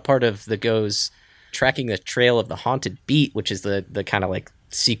a part of the Go's Tracking the Trail of the Haunted Beat, which is the kind of like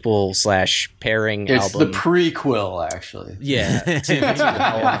sequel/pairing album. It's the prequel, actually. Yeah, to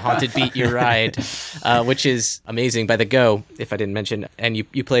the Haunted Beat You Ride, which is amazing by the Go, if I didn't mention. And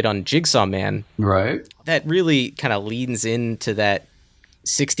you played on Jigsaw Man. Right. That really kind of leans into that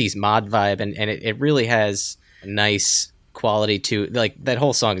 60s mod vibe, and it really has a nice quality to, like, that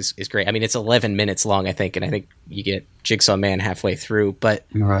whole song is great. I mean, it's 11 minutes long, I think, and I think you get Jigsaw Man halfway through. But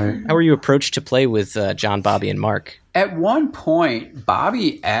how were you approached to play with John, Bobby, and Mark? At one point,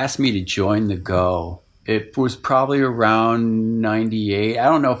 Bobby asked me to join the Go. It was probably around 98. I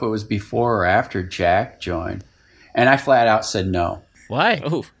don't know if it was before or after Jack joined. And I flat out said no. Why?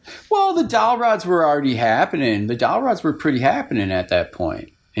 Oh. Well, the Dowel Rods were already happening. The Dowel Rods were pretty happening at that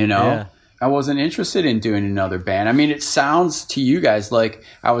point, Yeah. I wasn't interested in doing another band. I mean, it sounds to you guys like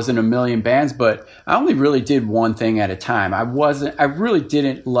I was in a million bands, but I only really did one thing at a time. I really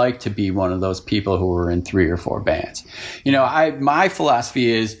didn't like to be one of those people who were in 3 or 4 bands. My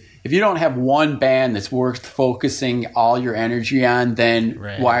philosophy is, if you don't have one band that's worth focusing all your energy on, then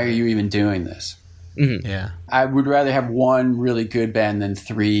why are you even doing this? Mm-hmm. Yeah. I would rather have one really good band than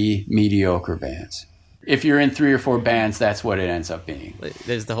 3 mediocre bands. If you're in 3 or 4 bands, that's what it ends up being.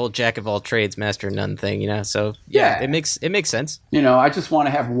 There's the whole jack of all trades, master of none thing, So it makes sense. I just want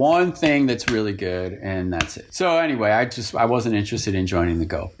to have one thing that's really good, and that's it. So anyway, I wasn't interested in joining the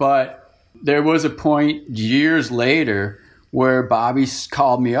Go. But there was a point years later where Bobby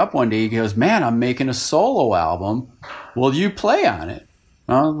called me up one day. He goes, "Man, I'm making a solo album. Will you play on it?"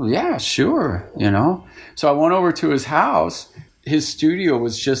 Oh, yeah, sure. So I went over to his house. His studio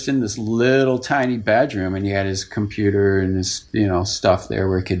was just in this little tiny bedroom, and he had his computer and his, stuff there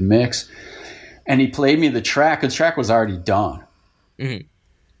where he could mix. And he played me the track. The track was already done. Mm-hmm.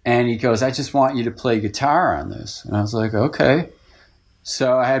 And he goes, "I just want you to play guitar on this." And I was like, okay.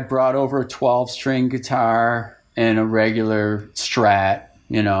 So I had brought over a 12-string guitar and a regular Strat,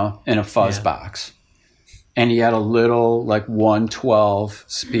 and a fuzz box. And he had a little, 112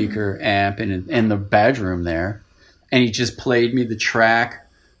 speaker amp in the bedroom there. And he just played me the track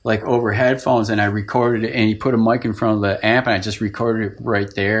over headphones, and I recorded it, and he put a mic in front of the amp, and I just recorded it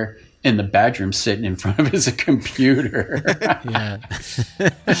right there in the bedroom sitting in front of his computer. Yeah.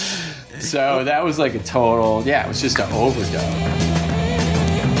 So that was a total, it was just an overdub.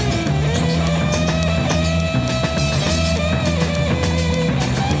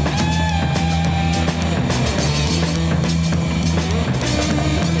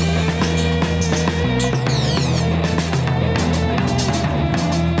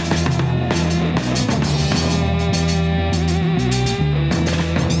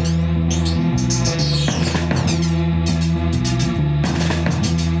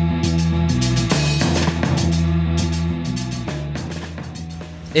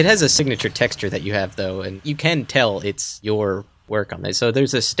 It has a signature texture that you have, though, and you can tell it's your work on this. So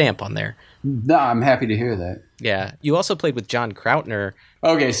there's a stamp on there. No, I'm happy to hear that. Yeah. You also played with John Krautner.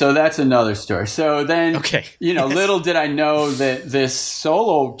 Okay, so that's another story. So then, little did I know that this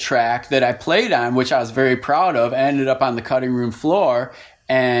solo track that I played on, which I was very proud of, ended up on the cutting room floor,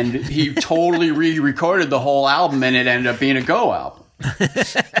 and he totally re-recorded the whole album, and it ended up being a Go album.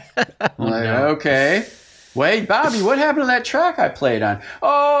 Okay. Wait, Bobby, what happened to that track I played on?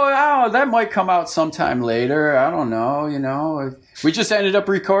 Oh, that might come out sometime later. I don't know, We just ended up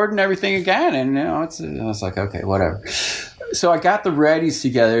recording everything again, and, I was like, okay, whatever. So I got the Readies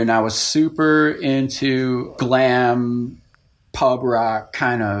together, and I was super into glam, pub rock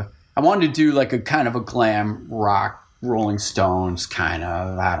kind of. I wanted to do like a kind of a glam rock, Rolling Stones kind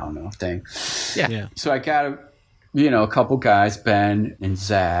of, I don't know, thing. Yeah. So I got a couple guys, Ben and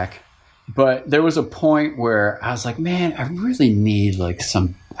Zach. But there was a point where I was like, man, I really need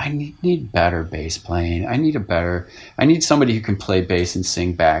I need better bass playing. I need somebody who can play bass and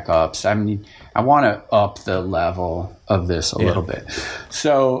sing backups. I want to up the level of this a little bit.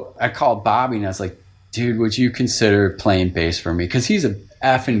 So I called Bobby and I was like, dude, would you consider playing bass for me? Because he's a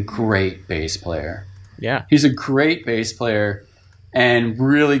effing great bass player. Yeah. He's a great bass player and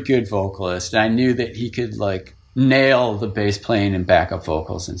really good vocalist. And I knew that he could nail the bass playing and backup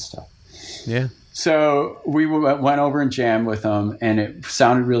vocals and stuff. Yeah. So we went over and jammed with him, and it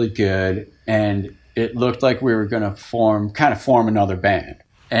sounded really good, and it looked like we were going to form another band.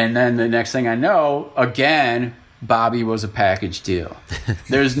 And then the next thing I know, again, Bobby was a package deal.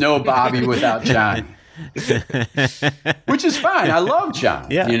 There's no Bobby without Johnny. Which is fine. I love John,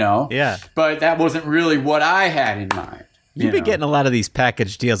 Yeah. But that wasn't really what I had in mind. You've been getting a lot of these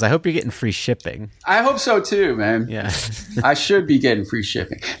package deals. I hope you're getting free shipping. I hope so too, man. Yeah. I should be getting free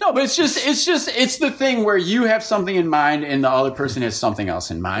shipping. No, but it's the thing where you have something in mind and the other person has something else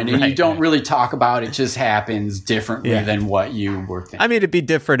in mind, and you don't really talk about it. It just happens differently than what you were thinking. I mean, it'd be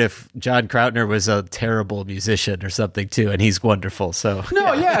different if John Krautner was a terrible musician or something too, and he's wonderful. So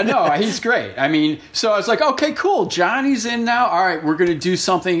No, he's great. I mean, so I was like, okay, cool. Johnny's in now. All right, we're gonna do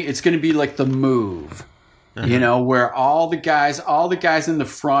something. It's gonna be like The Move. Where all the guys in the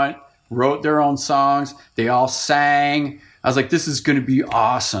front wrote their own songs. They all sang. I was like, this is going to be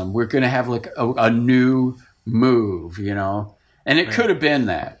awesome. We're going to have a new move, And it could have been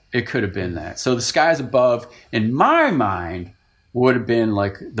that. So The Skies Above, in my mind, would have been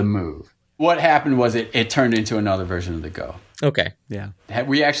like The Move. What happened was it turned into another version of The Go. Okay. Yeah.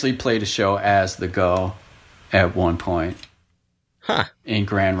 We actually played a show as The Go at one point in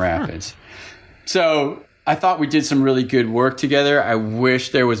Grand Rapids. So I thought we did some really good work together. I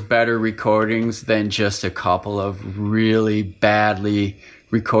wish there was better recordings than just a couple of really badly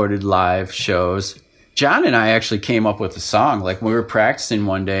recorded live shows. John and I actually came up with a song. We were practicing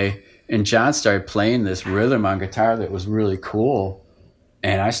one day, and John started playing this rhythm on guitar that was really cool.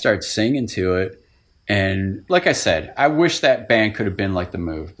 And I started singing to it. And like I said, I wish that band could have been like The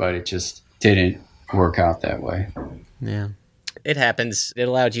Move, but it just didn't work out that way. Yeah. It happens. It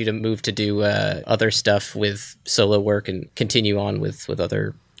allowed you to move to do other stuff with solo work and continue on with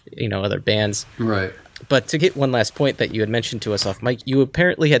other, other bands. Right. But to get one last point that you had mentioned to us off mic, you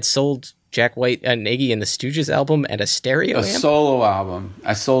apparently had sold Jack White and Iggy and the Stooges album and a stereo amp? Solo album.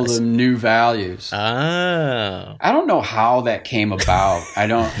 I sold them New Values. Oh. I don't know how that came about.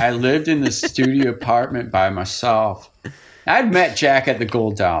 I lived in the studio apartment by myself. I'd met Jack at the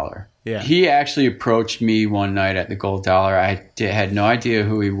Gold Dollar. Yeah. He actually approached me one night at the Gold Dollar. I had no idea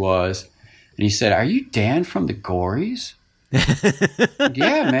who he was. And he said, "Are you Dan from the Gories?"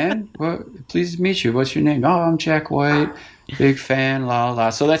 "Yeah, man. Well, pleased to meet you. What's your name?" "Oh, I'm Jack White. Big fan, la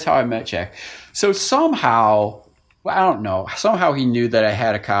la." So that's how I met Jack. So somehow, I don't know, somehow he knew that I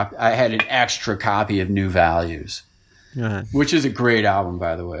had an extra copy of New Values. Which is a great album,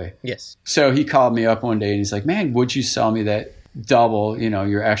 by the way. Yes. So he called me up one day and he's like, "Man, would you sell me that double,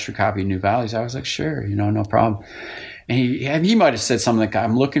 your extra copy of New Values?" I was like, "Sure, no problem." And he might have said something like,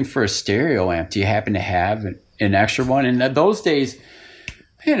 "I'm looking for a stereo amp. Do you happen to have an extra one?" And those days,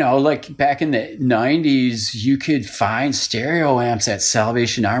 back in the 90s, you could find stereo amps at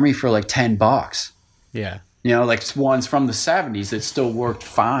Salvation Army for like $10. Yeah. Ones from the 70s that still worked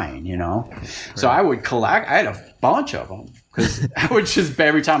fine, So I would collect. I had a bunch of them because I would just,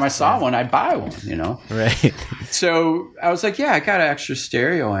 every time I saw one, I'd buy one, Right. So I was like, yeah, I got an extra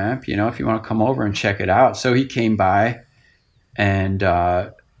stereo amp, if you want to come over and check it out. So he came by and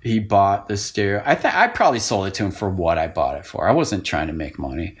he bought the stereo. I probably sold it to him for what I bought it for. I wasn't trying to make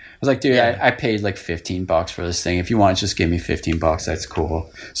money. I was like, dude, I paid like $15 for this thing. If you want to just give me $15, that's cool.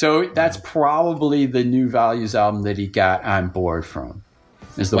 So that's probably the New Values album that he got on board from,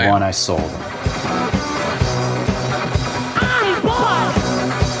 is the one I sold him.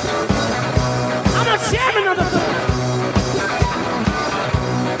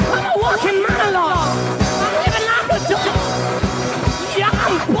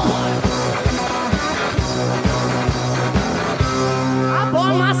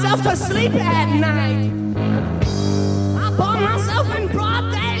 myself to sleep at night. I burn myself in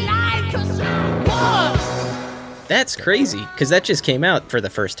broad daylight 'cause I'm bored. That's crazy, because that just came out for the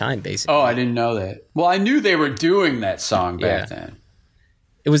first time, basically. Oh, I didn't know that. Well, I knew they were doing that song back then.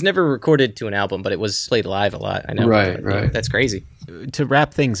 It was never recorded to an album, but it was played live a lot. I know. Right. That's crazy. To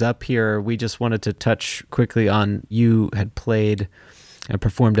wrap things up here, we just wanted to touch quickly on, you had played and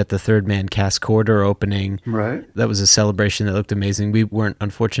performed at the Third Man Cast Corridor opening. Right. That was a celebration that looked amazing. We weren't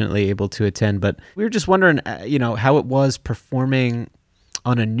unfortunately able to attend, but we were just wondering, how it was performing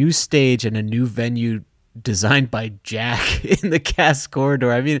on a new stage and a new venue designed by Jack in the Cast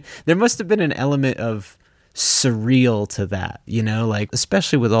Corridor. I mean, there must have been an element of surreal to that,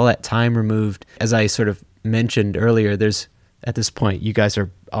 especially with all that time removed. As I sort of mentioned earlier, there's, at this point, you guys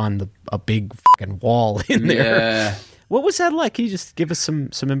are on a big fucking wall in there. Yeah. What was that like? Can you just give us some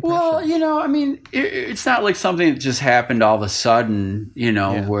impression? Well, it's not like something that just happened all of a sudden,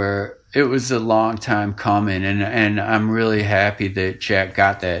 where it was a long time coming. And I'm really happy that Jack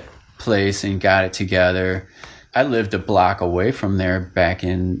got that place and got it together. I lived a block away from there back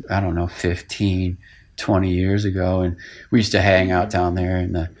in, 15, 20 years ago. And we used to hang out down there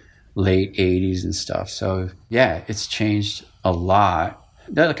in the late 80s and stuff. So, yeah, it's changed a lot.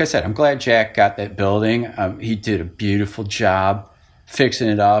 Like I said, I'm glad Jack got that building. He did a beautiful job fixing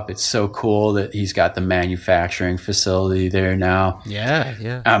it up. It's so cool that he's got the manufacturing facility there now.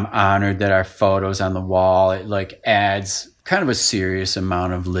 Yeah. I'm honored that our photos on the wall, it adds kind of a serious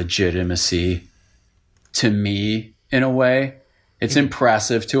amount of legitimacy to me in a way. It's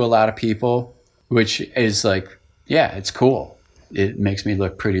impressive to a lot of people, which is it's cool. It makes me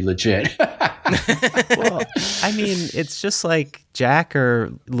look pretty legit. Well, I mean, it's just like Jack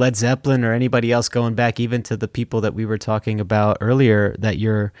or Led Zeppelin or anybody else, going back even to the people that we were talking about earlier, that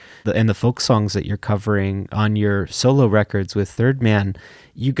and the folk songs that you're covering on your solo records with Third Man.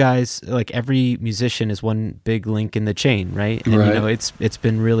 You guys, every musician is one big link in the chain, right? And right. It's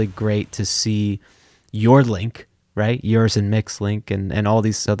been really great to see your link, right? Yours and Mick's link, and all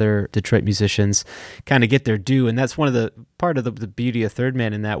these other Detroit musicians kind of get their due. And that's part of the beauty of Third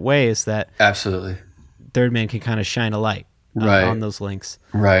Man in that way, is that absolutely Third Man can kind of shine a light on those links.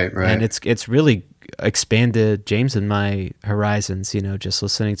 Right. And it's really expanded James and my horizons, just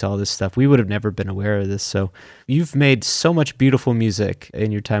listening to all this stuff. We would have never been aware of this. So you've made so much beautiful music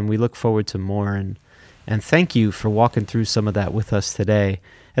in your time. We look forward to more, and thank you for walking through some of that with us today.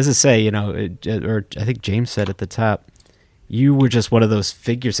 As I say, or I think James said at the top, you were just one of those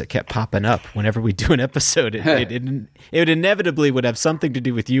figures that kept popping up whenever we do an episode. It inevitably would have something to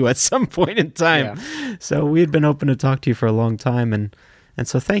do with you at some point in time. Yeah. So we had been hoping to talk to you for a long time, and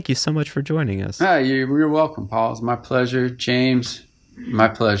so thank you so much for joining us. You're welcome, Paul. It's my pleasure. James, my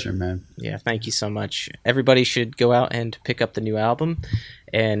pleasure, man. Yeah, thank you so much. Everybody should go out and pick up the new album,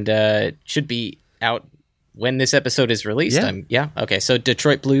 and it should be out when this episode is released. Okay, so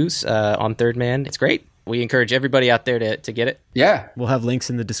Detroit Blues on Third Man. It's great. We encourage everybody out there to get it. Yeah. We'll have links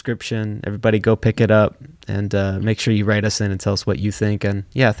in the description. Everybody go pick it up, and make sure you write us in and tell us what you think. And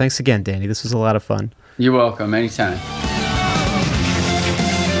yeah, thanks again, Danny. This was a lot of fun. You're welcome. Anytime.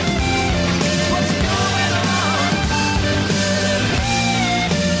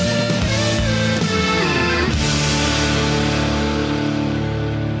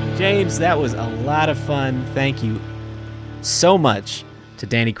 James, that was a lot of fun. Thank you so much to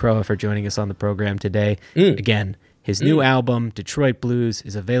Danny Crowe for joining us on the program today. Again, his new album, Detroit Blues,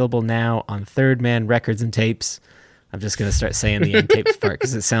 is available now on Third Man Records and Tapes. I'm just going to start saying the end tapes part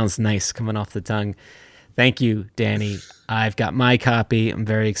because it sounds nice coming off the tongue. Thank you, Danny. I've got my copy. I'm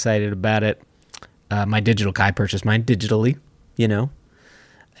very excited about it. I purchased mine digitally,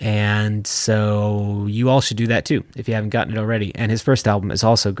 And so you all should do that too, if you haven't gotten it already. And his first album is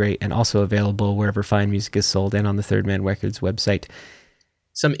also great and also available wherever fine music is sold and on the Third Man Records website.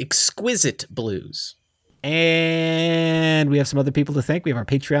 Some exquisite blues. And we have some other people to thank. We have our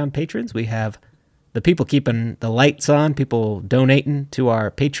Patreon patrons. We have the people keeping the lights on, people donating to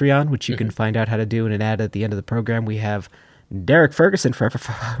our Patreon, which you can find out how to do in an ad at the end of the program. We have Derek Ferguson,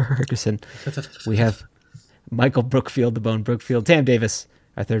 We have Michael Brookfield, the Bone Brookfield, Tam Davis,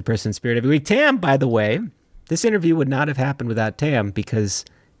 our third person spirit every week. Tam, by the way, this interview would not have happened without Tam, because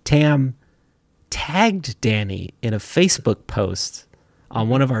Tam tagged Danny in a Facebook post on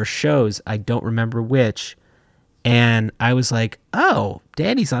one of our shows. I don't remember which. And I was like, oh,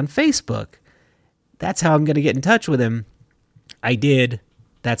 Danny's on Facebook. That's how I'm going to get in touch with him. I did.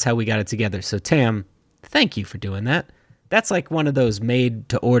 That's how we got it together. So Tam, thank you for doing that. That's like one of those made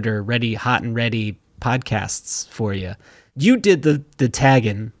to order, ready, hot and ready podcasts for you. You did the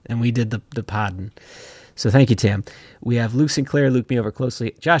tagging and we did the podding. So thank you, Tim. We have Luke Sinclair, Luke Me Over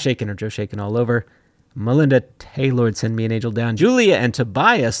Closely, Josh Aiken or Joe Shaken all over, Melinda Taylor, Send Me an Angel Down, Julia and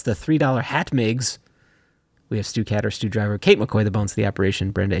Tobias, the $3 hat migs. We have Stu Catter, Stu Driver, Kate McCoy, the bones of the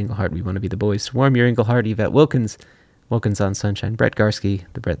operation, Brenda Englehart, We Want to Be the Boys, Warm Your Englehart, Yvette Wilkins on Sunshine, Brett Garsky,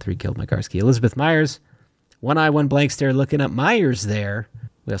 the Brett 3 killed my Garsky, Elizabeth Myers, One Eye, One Blank Stare, looking up Myers there.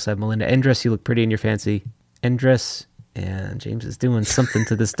 We also have Melinda Endress, You Look Pretty in Your Fancy, Endress, and James is doing something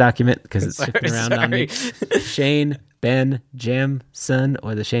to this document because it's shifting around on me. Shane, Ben, Jam, Son,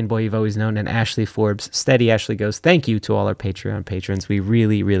 or the Shane boy you've always known, and Ashley Forbes. Steady Ashley goes, thank you to all our Patreon patrons. We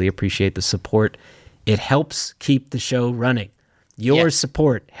really, really appreciate the support. It helps keep the show running. Your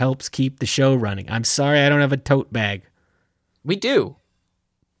support helps keep the show running. I'm sorry I don't have a tote bag. We do.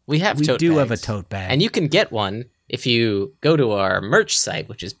 We have tote bags. We do have a tote bag. And you can get one if you go to our merch site,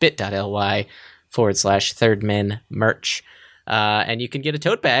 which is bit.ly/thirdmenmerch. And you can get a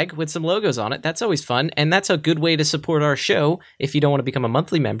tote bag with some logos on it. That's always fun. And that's a good way to support our show. If you don't want to become a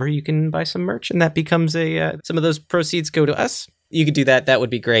monthly member, you can buy some merch, and that becomes some of those proceeds go to us. You could do that. That would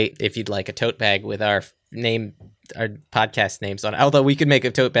be great if you'd like a tote bag with our name, our podcast names on it. Although we could make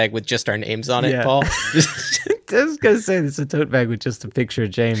a tote bag with just our names on it, Paul. I was going to say, it's a tote bag with just a picture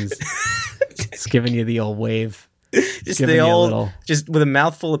of James. It's giving you the old wave. Just the old, just with a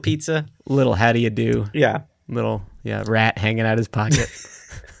mouthful of pizza. Little how do you do? Yeah. Little, rat hanging out his pocket.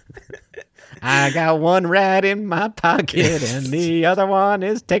 I got one rat in my pocket and the other one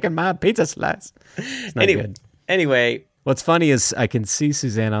is taking my pizza slice. It's not good. Anyway. What's funny is I can see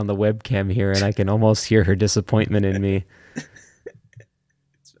Suzanne on the webcam here and I can almost hear her disappointment in me.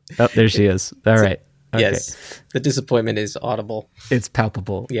 Oh, there she is. All right. Okay. Yes. The disappointment is audible. It's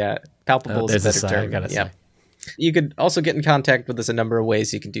palpable. Yeah. Palpable is a better term. I gotta say. You could also get in contact with us a number of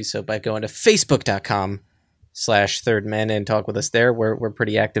ways. You can do so by going to facebook.com/thirdmen and talk with us there. We're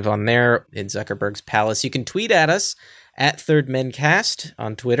pretty active on there in Zuckerberg's palace. You can tweet at us at thirdmencast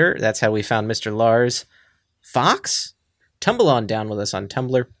on Twitter. That's how we found Mr. Lars Fox. Tumble on down with us on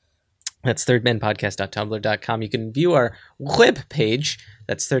Tumblr. That's thirdmenpodcast.tumblr.com. You can view our web page.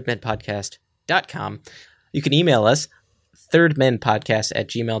 That's thirdmenpodcast.com. You can email us,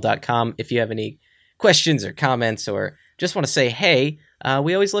 thirdmenpodcast@gmail.com. If you have any questions or comments or just want to say, hey,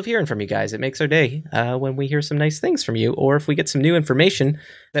 we always love hearing from you guys. It makes our day when we hear some nice things from you, or if we get some new information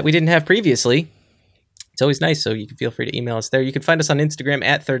that we didn't have previously. It's always nice, so you can feel free to email us there. You can find us on Instagram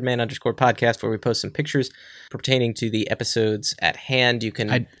at thirdman_podcast, where we post some pictures pertaining to the episodes at hand. You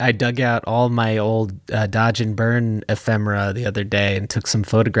can. I dug out all my old Dodge and Burn ephemera the other day and took some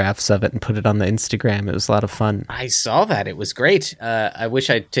photographs of it and put it on the Instagram. It was a lot of fun. I saw that. It was great. I wish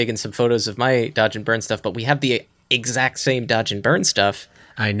I'd taken some photos of my Dodge and Burn stuff, but we have the exact same Dodge and Burn stuff.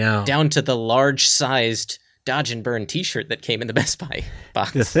 I know. Down to the large-sized Dodge and Burn t-shirt that came in the Best Buy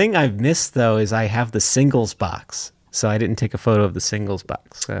box. The thing I've missed, though, is I have the singles box. So I didn't take a photo of the singles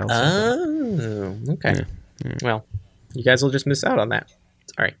box. Okay. Yeah. Well, you guys will just miss out on that.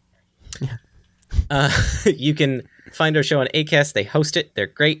 Sorry. Yeah. You can find our show on Acast. They host it. They're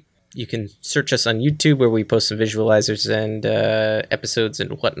great. You can search us on YouTube, where we post some visualizers and episodes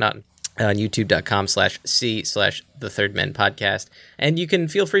and whatnot on youtube.com/c/the-third-men-podcast. And you can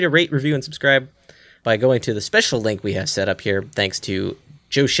feel free to rate, review, and subscribe by going to the special link we have set up here, thanks to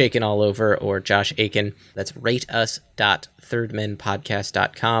Joe Shaken all over or Josh Aiken. That's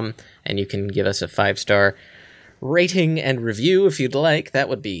rateus.thirdmenpodcast.com, and you can give us a 5-star rating and review if you'd like. That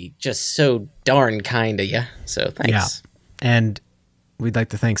would be just so darn kind of you. So thanks. Yeah. And we'd like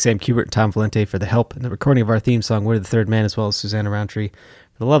to thank Sam Kubert and Tom Valente for the help in the recording of our theme song, We're the Third Man, as well as Susanna Roundtree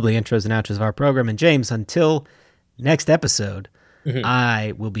for the lovely intros and outros of our program. And James, until next episode,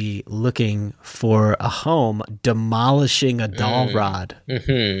 I will be looking for a home, demolishing a doll rod.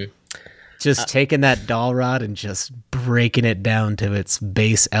 Just taking that doll rod and just breaking it down to its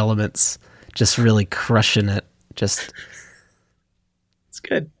base elements. Just really crushing it. Just it's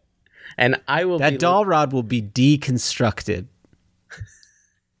good. And I will that doll rod will be deconstructed.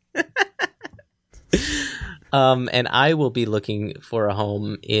 And I will be looking for a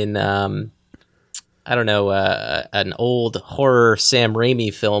home in I don't know, an old horror Sam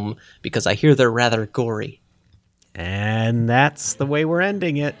Raimi film, because I hear they're rather gory. And that's the way we're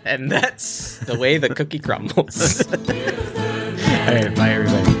ending it. And that's the way the cookie crumbles. All right, bye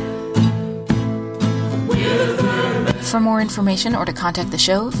everybody. For more information or to contact the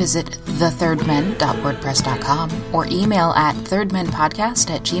show, visit thethirdmen.wordpress.com or email at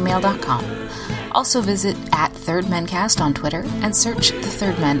thirdmenpodcast@gmail.com. Also visit at thirdmencast on Twitter and search The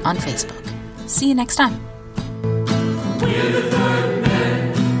Third Men on Facebook. See you next time. We're the Third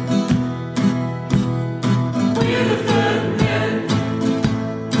Men. We're the Third Men.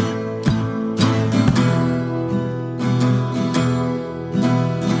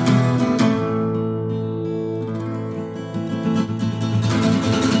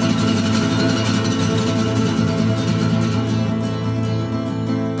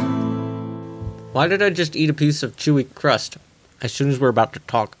 Why did I just eat a piece of chewy crust as soon as we're about to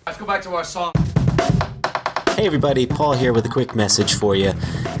talk? Let's go back to our song. Hey everybody, Paul here with a quick message for you.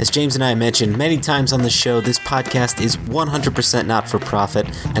 As James and I mentioned many times on the show, this podcast is 100% not-for-profit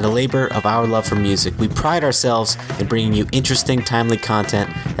and a labor of our love for music. We pride ourselves in bringing you interesting, timely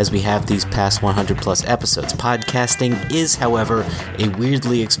content as we have these past 100-plus episodes. Podcasting is, however, a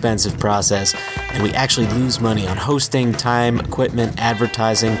weirdly expensive process, and we actually lose money on hosting, time, equipment,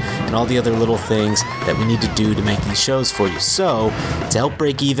 advertising, and all the other little things that we need to do to make these shows for you. So, to help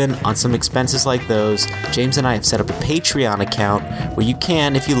break even on some expenses like those, James and I have set up a Patreon account where you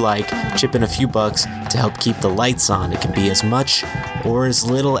can, if you like, chip in a few bucks to help keep the lights on. It can be as much or as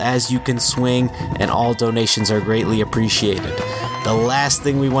little as you can swing, and all donations are greatly appreciated. The last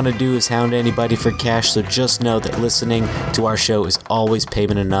thing we want to do is hound anybody for cash, so just know that listening to our show is always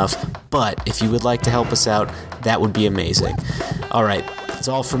payment enough, but if you would like to help us out, that would be amazing. Alright, that's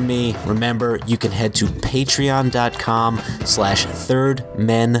all from me. Remember, you can head to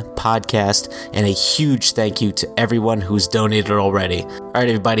patreon.com/thirdmenpodcast, and a huge thank you to everyone who's donated already. Alright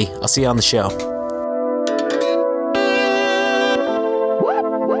everybody, I'll see you on the show.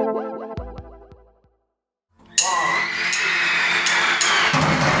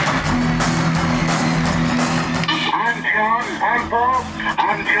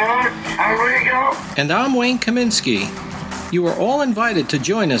 And I'm Wayne Kaminsky. You are all invited to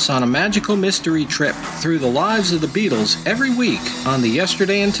join us on a magical mystery trip through the lives of the Beatles every week on the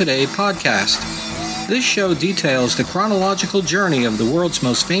Yesterday and Today podcast. This show details the chronological journey of the world's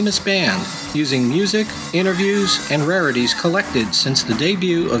most famous band, using music, interviews, and rarities collected since the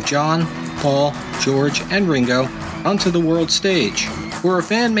debut of John, Paul, George, and Ringo onto the world stage. We're a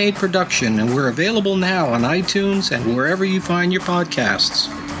fan-made production, and we're available now on iTunes and wherever you find your podcasts.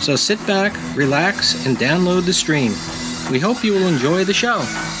 So sit back, relax, and download the stream. We hope you will enjoy the show.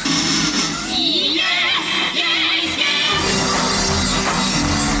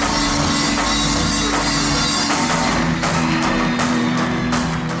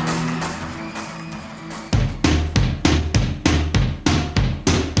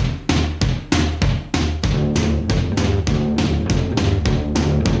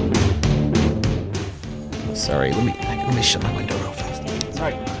 Sorry, let me shut my window real fast.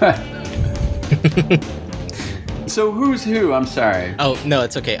 Sorry. So who's who? I'm sorry. Oh, no,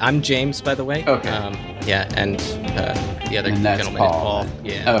 it's okay. I'm James, by the way. Okay. Yeah, and the other And that's gentleman Paul. is Paul.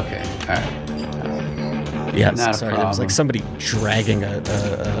 Yeah. Okay, all right. Yeah, Not a sorry. There was like problem. somebody dragging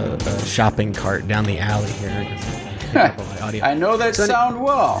a shopping cart down the alley here. I guess I picked up on my audio. I know that sound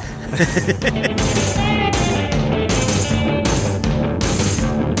well.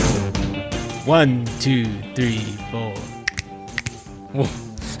 One, two, three, four.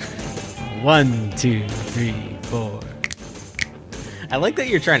 1, 2, 3, 4. I like that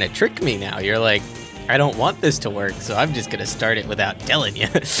you're trying to trick me now. You're like, I don't want this to work, so I'm just going to start it without telling you.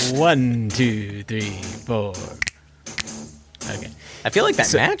 1, 2, 3, 4. Okay. I feel like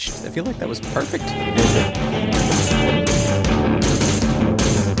that matched. I feel like that was perfect.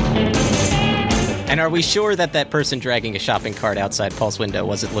 And are we sure that that person dragging a shopping cart outside Paul's window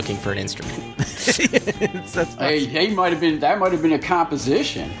wasn't looking for an instrument? Hey, might have been. That might have been a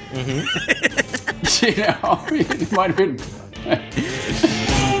composition. Mm-hmm. You know, it might have been.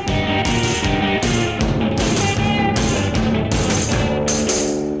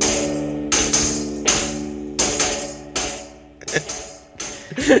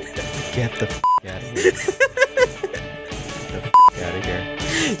 Get the f*** out of here. Get the f*** out of here.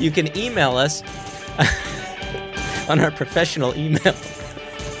 You can email us on our professional email.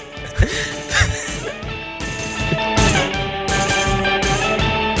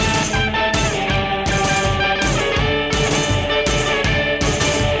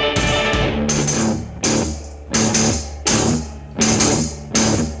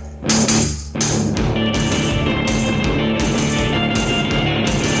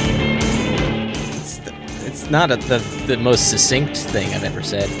 It's not the most succinct thing I've ever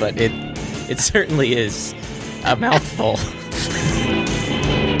said, but it certainly is a mouthful.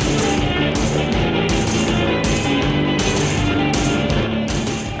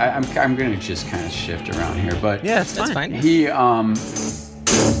 I'm going to just kind of shift around here, but yeah, that's fine. He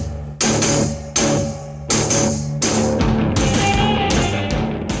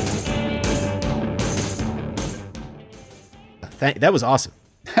that was awesome.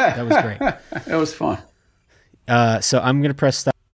 That was great. That was fun. So I'm going to press stop